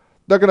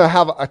 They're going to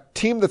have a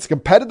team that's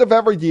competitive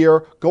every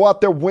year, go out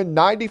there, win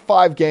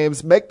 95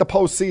 games, make the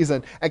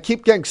postseason, and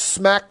keep getting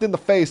smacked in the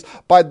face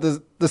by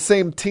the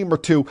same team or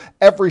two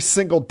every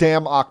single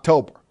damn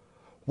October.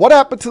 What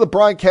happened to the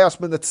Brian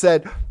Cashman that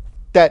said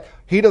that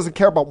he doesn't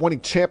care about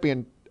winning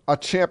a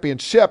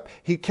championship,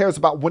 he cares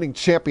about winning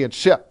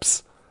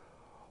championships?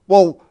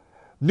 Well,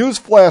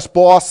 newsflash,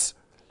 boss,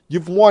 you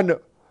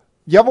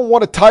haven't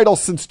won a title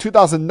since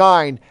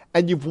 2009,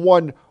 and you've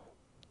won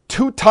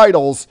 2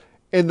 titles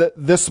in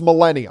this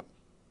millennium.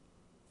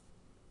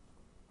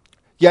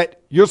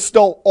 Yet you're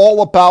still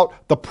all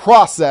about the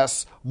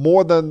process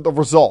more than the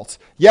results.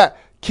 Yeah,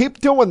 keep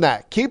doing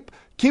that. Keep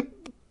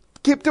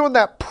doing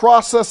that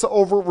process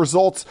over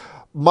results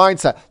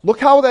mindset. Look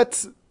how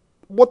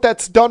what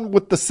that's done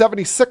with the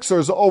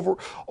 76ers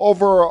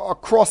over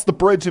across the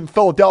bridge in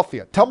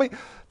Philadelphia. Tell me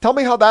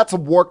how that's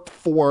worked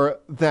for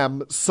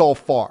them so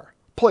far.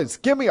 Please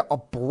give me a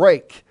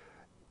break.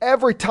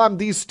 Every time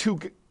these two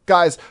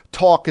guys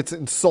talk, it's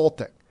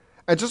insulting.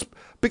 And just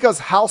because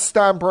Hal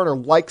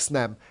Steinbrenner likes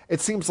them,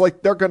 it seems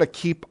like they're going to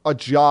keep a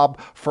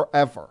job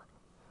forever.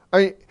 I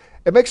mean,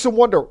 it makes you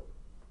wonder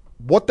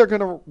what they're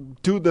going to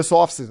do this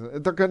offseason.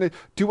 If they're going to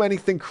do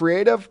anything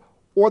creative,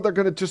 or they're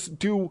going to just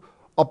do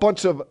a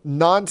bunch of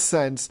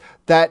nonsense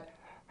that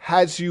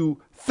has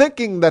you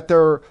thinking that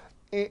they're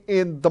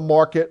in the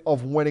market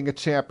of winning a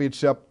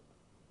championship.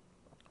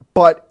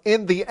 But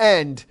in the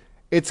end,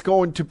 it's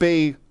going to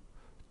be,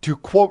 to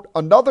quote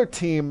another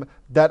team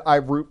that I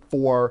root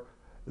for,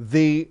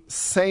 the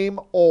same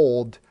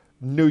old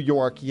New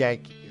York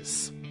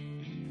Yankees.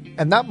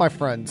 And that, my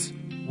friends,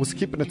 was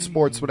Keeping It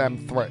Sports with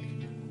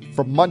M3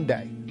 for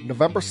Monday,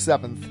 November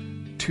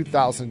 7th,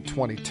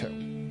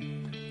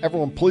 2022.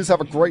 Everyone, please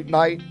have a great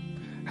night.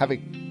 Have a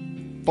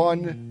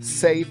fun,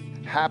 safe,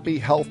 happy,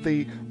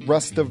 healthy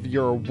rest of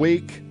your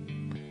week.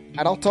 And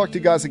I'll talk to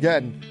you guys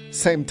again,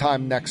 same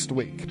time next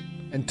week.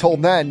 Until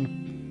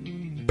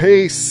then,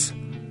 peace.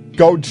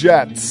 Go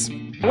Jets.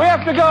 We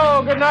have to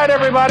go. Good night,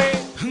 everybody.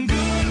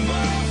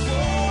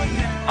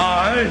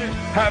 I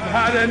have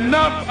had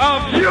enough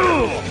of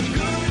you!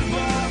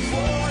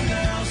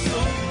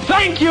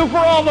 Thank you for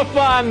all the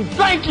fun.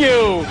 Thank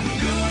you.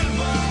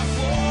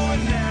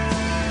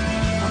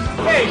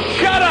 Hey,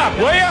 shut up,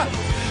 will ya?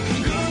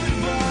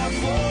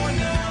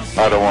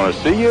 I don't want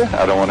to see you,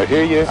 I don't want to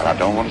hear you, and I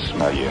don't want to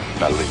smell you.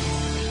 Now leave.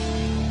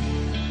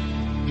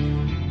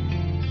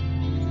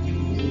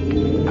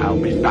 I'll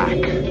be back.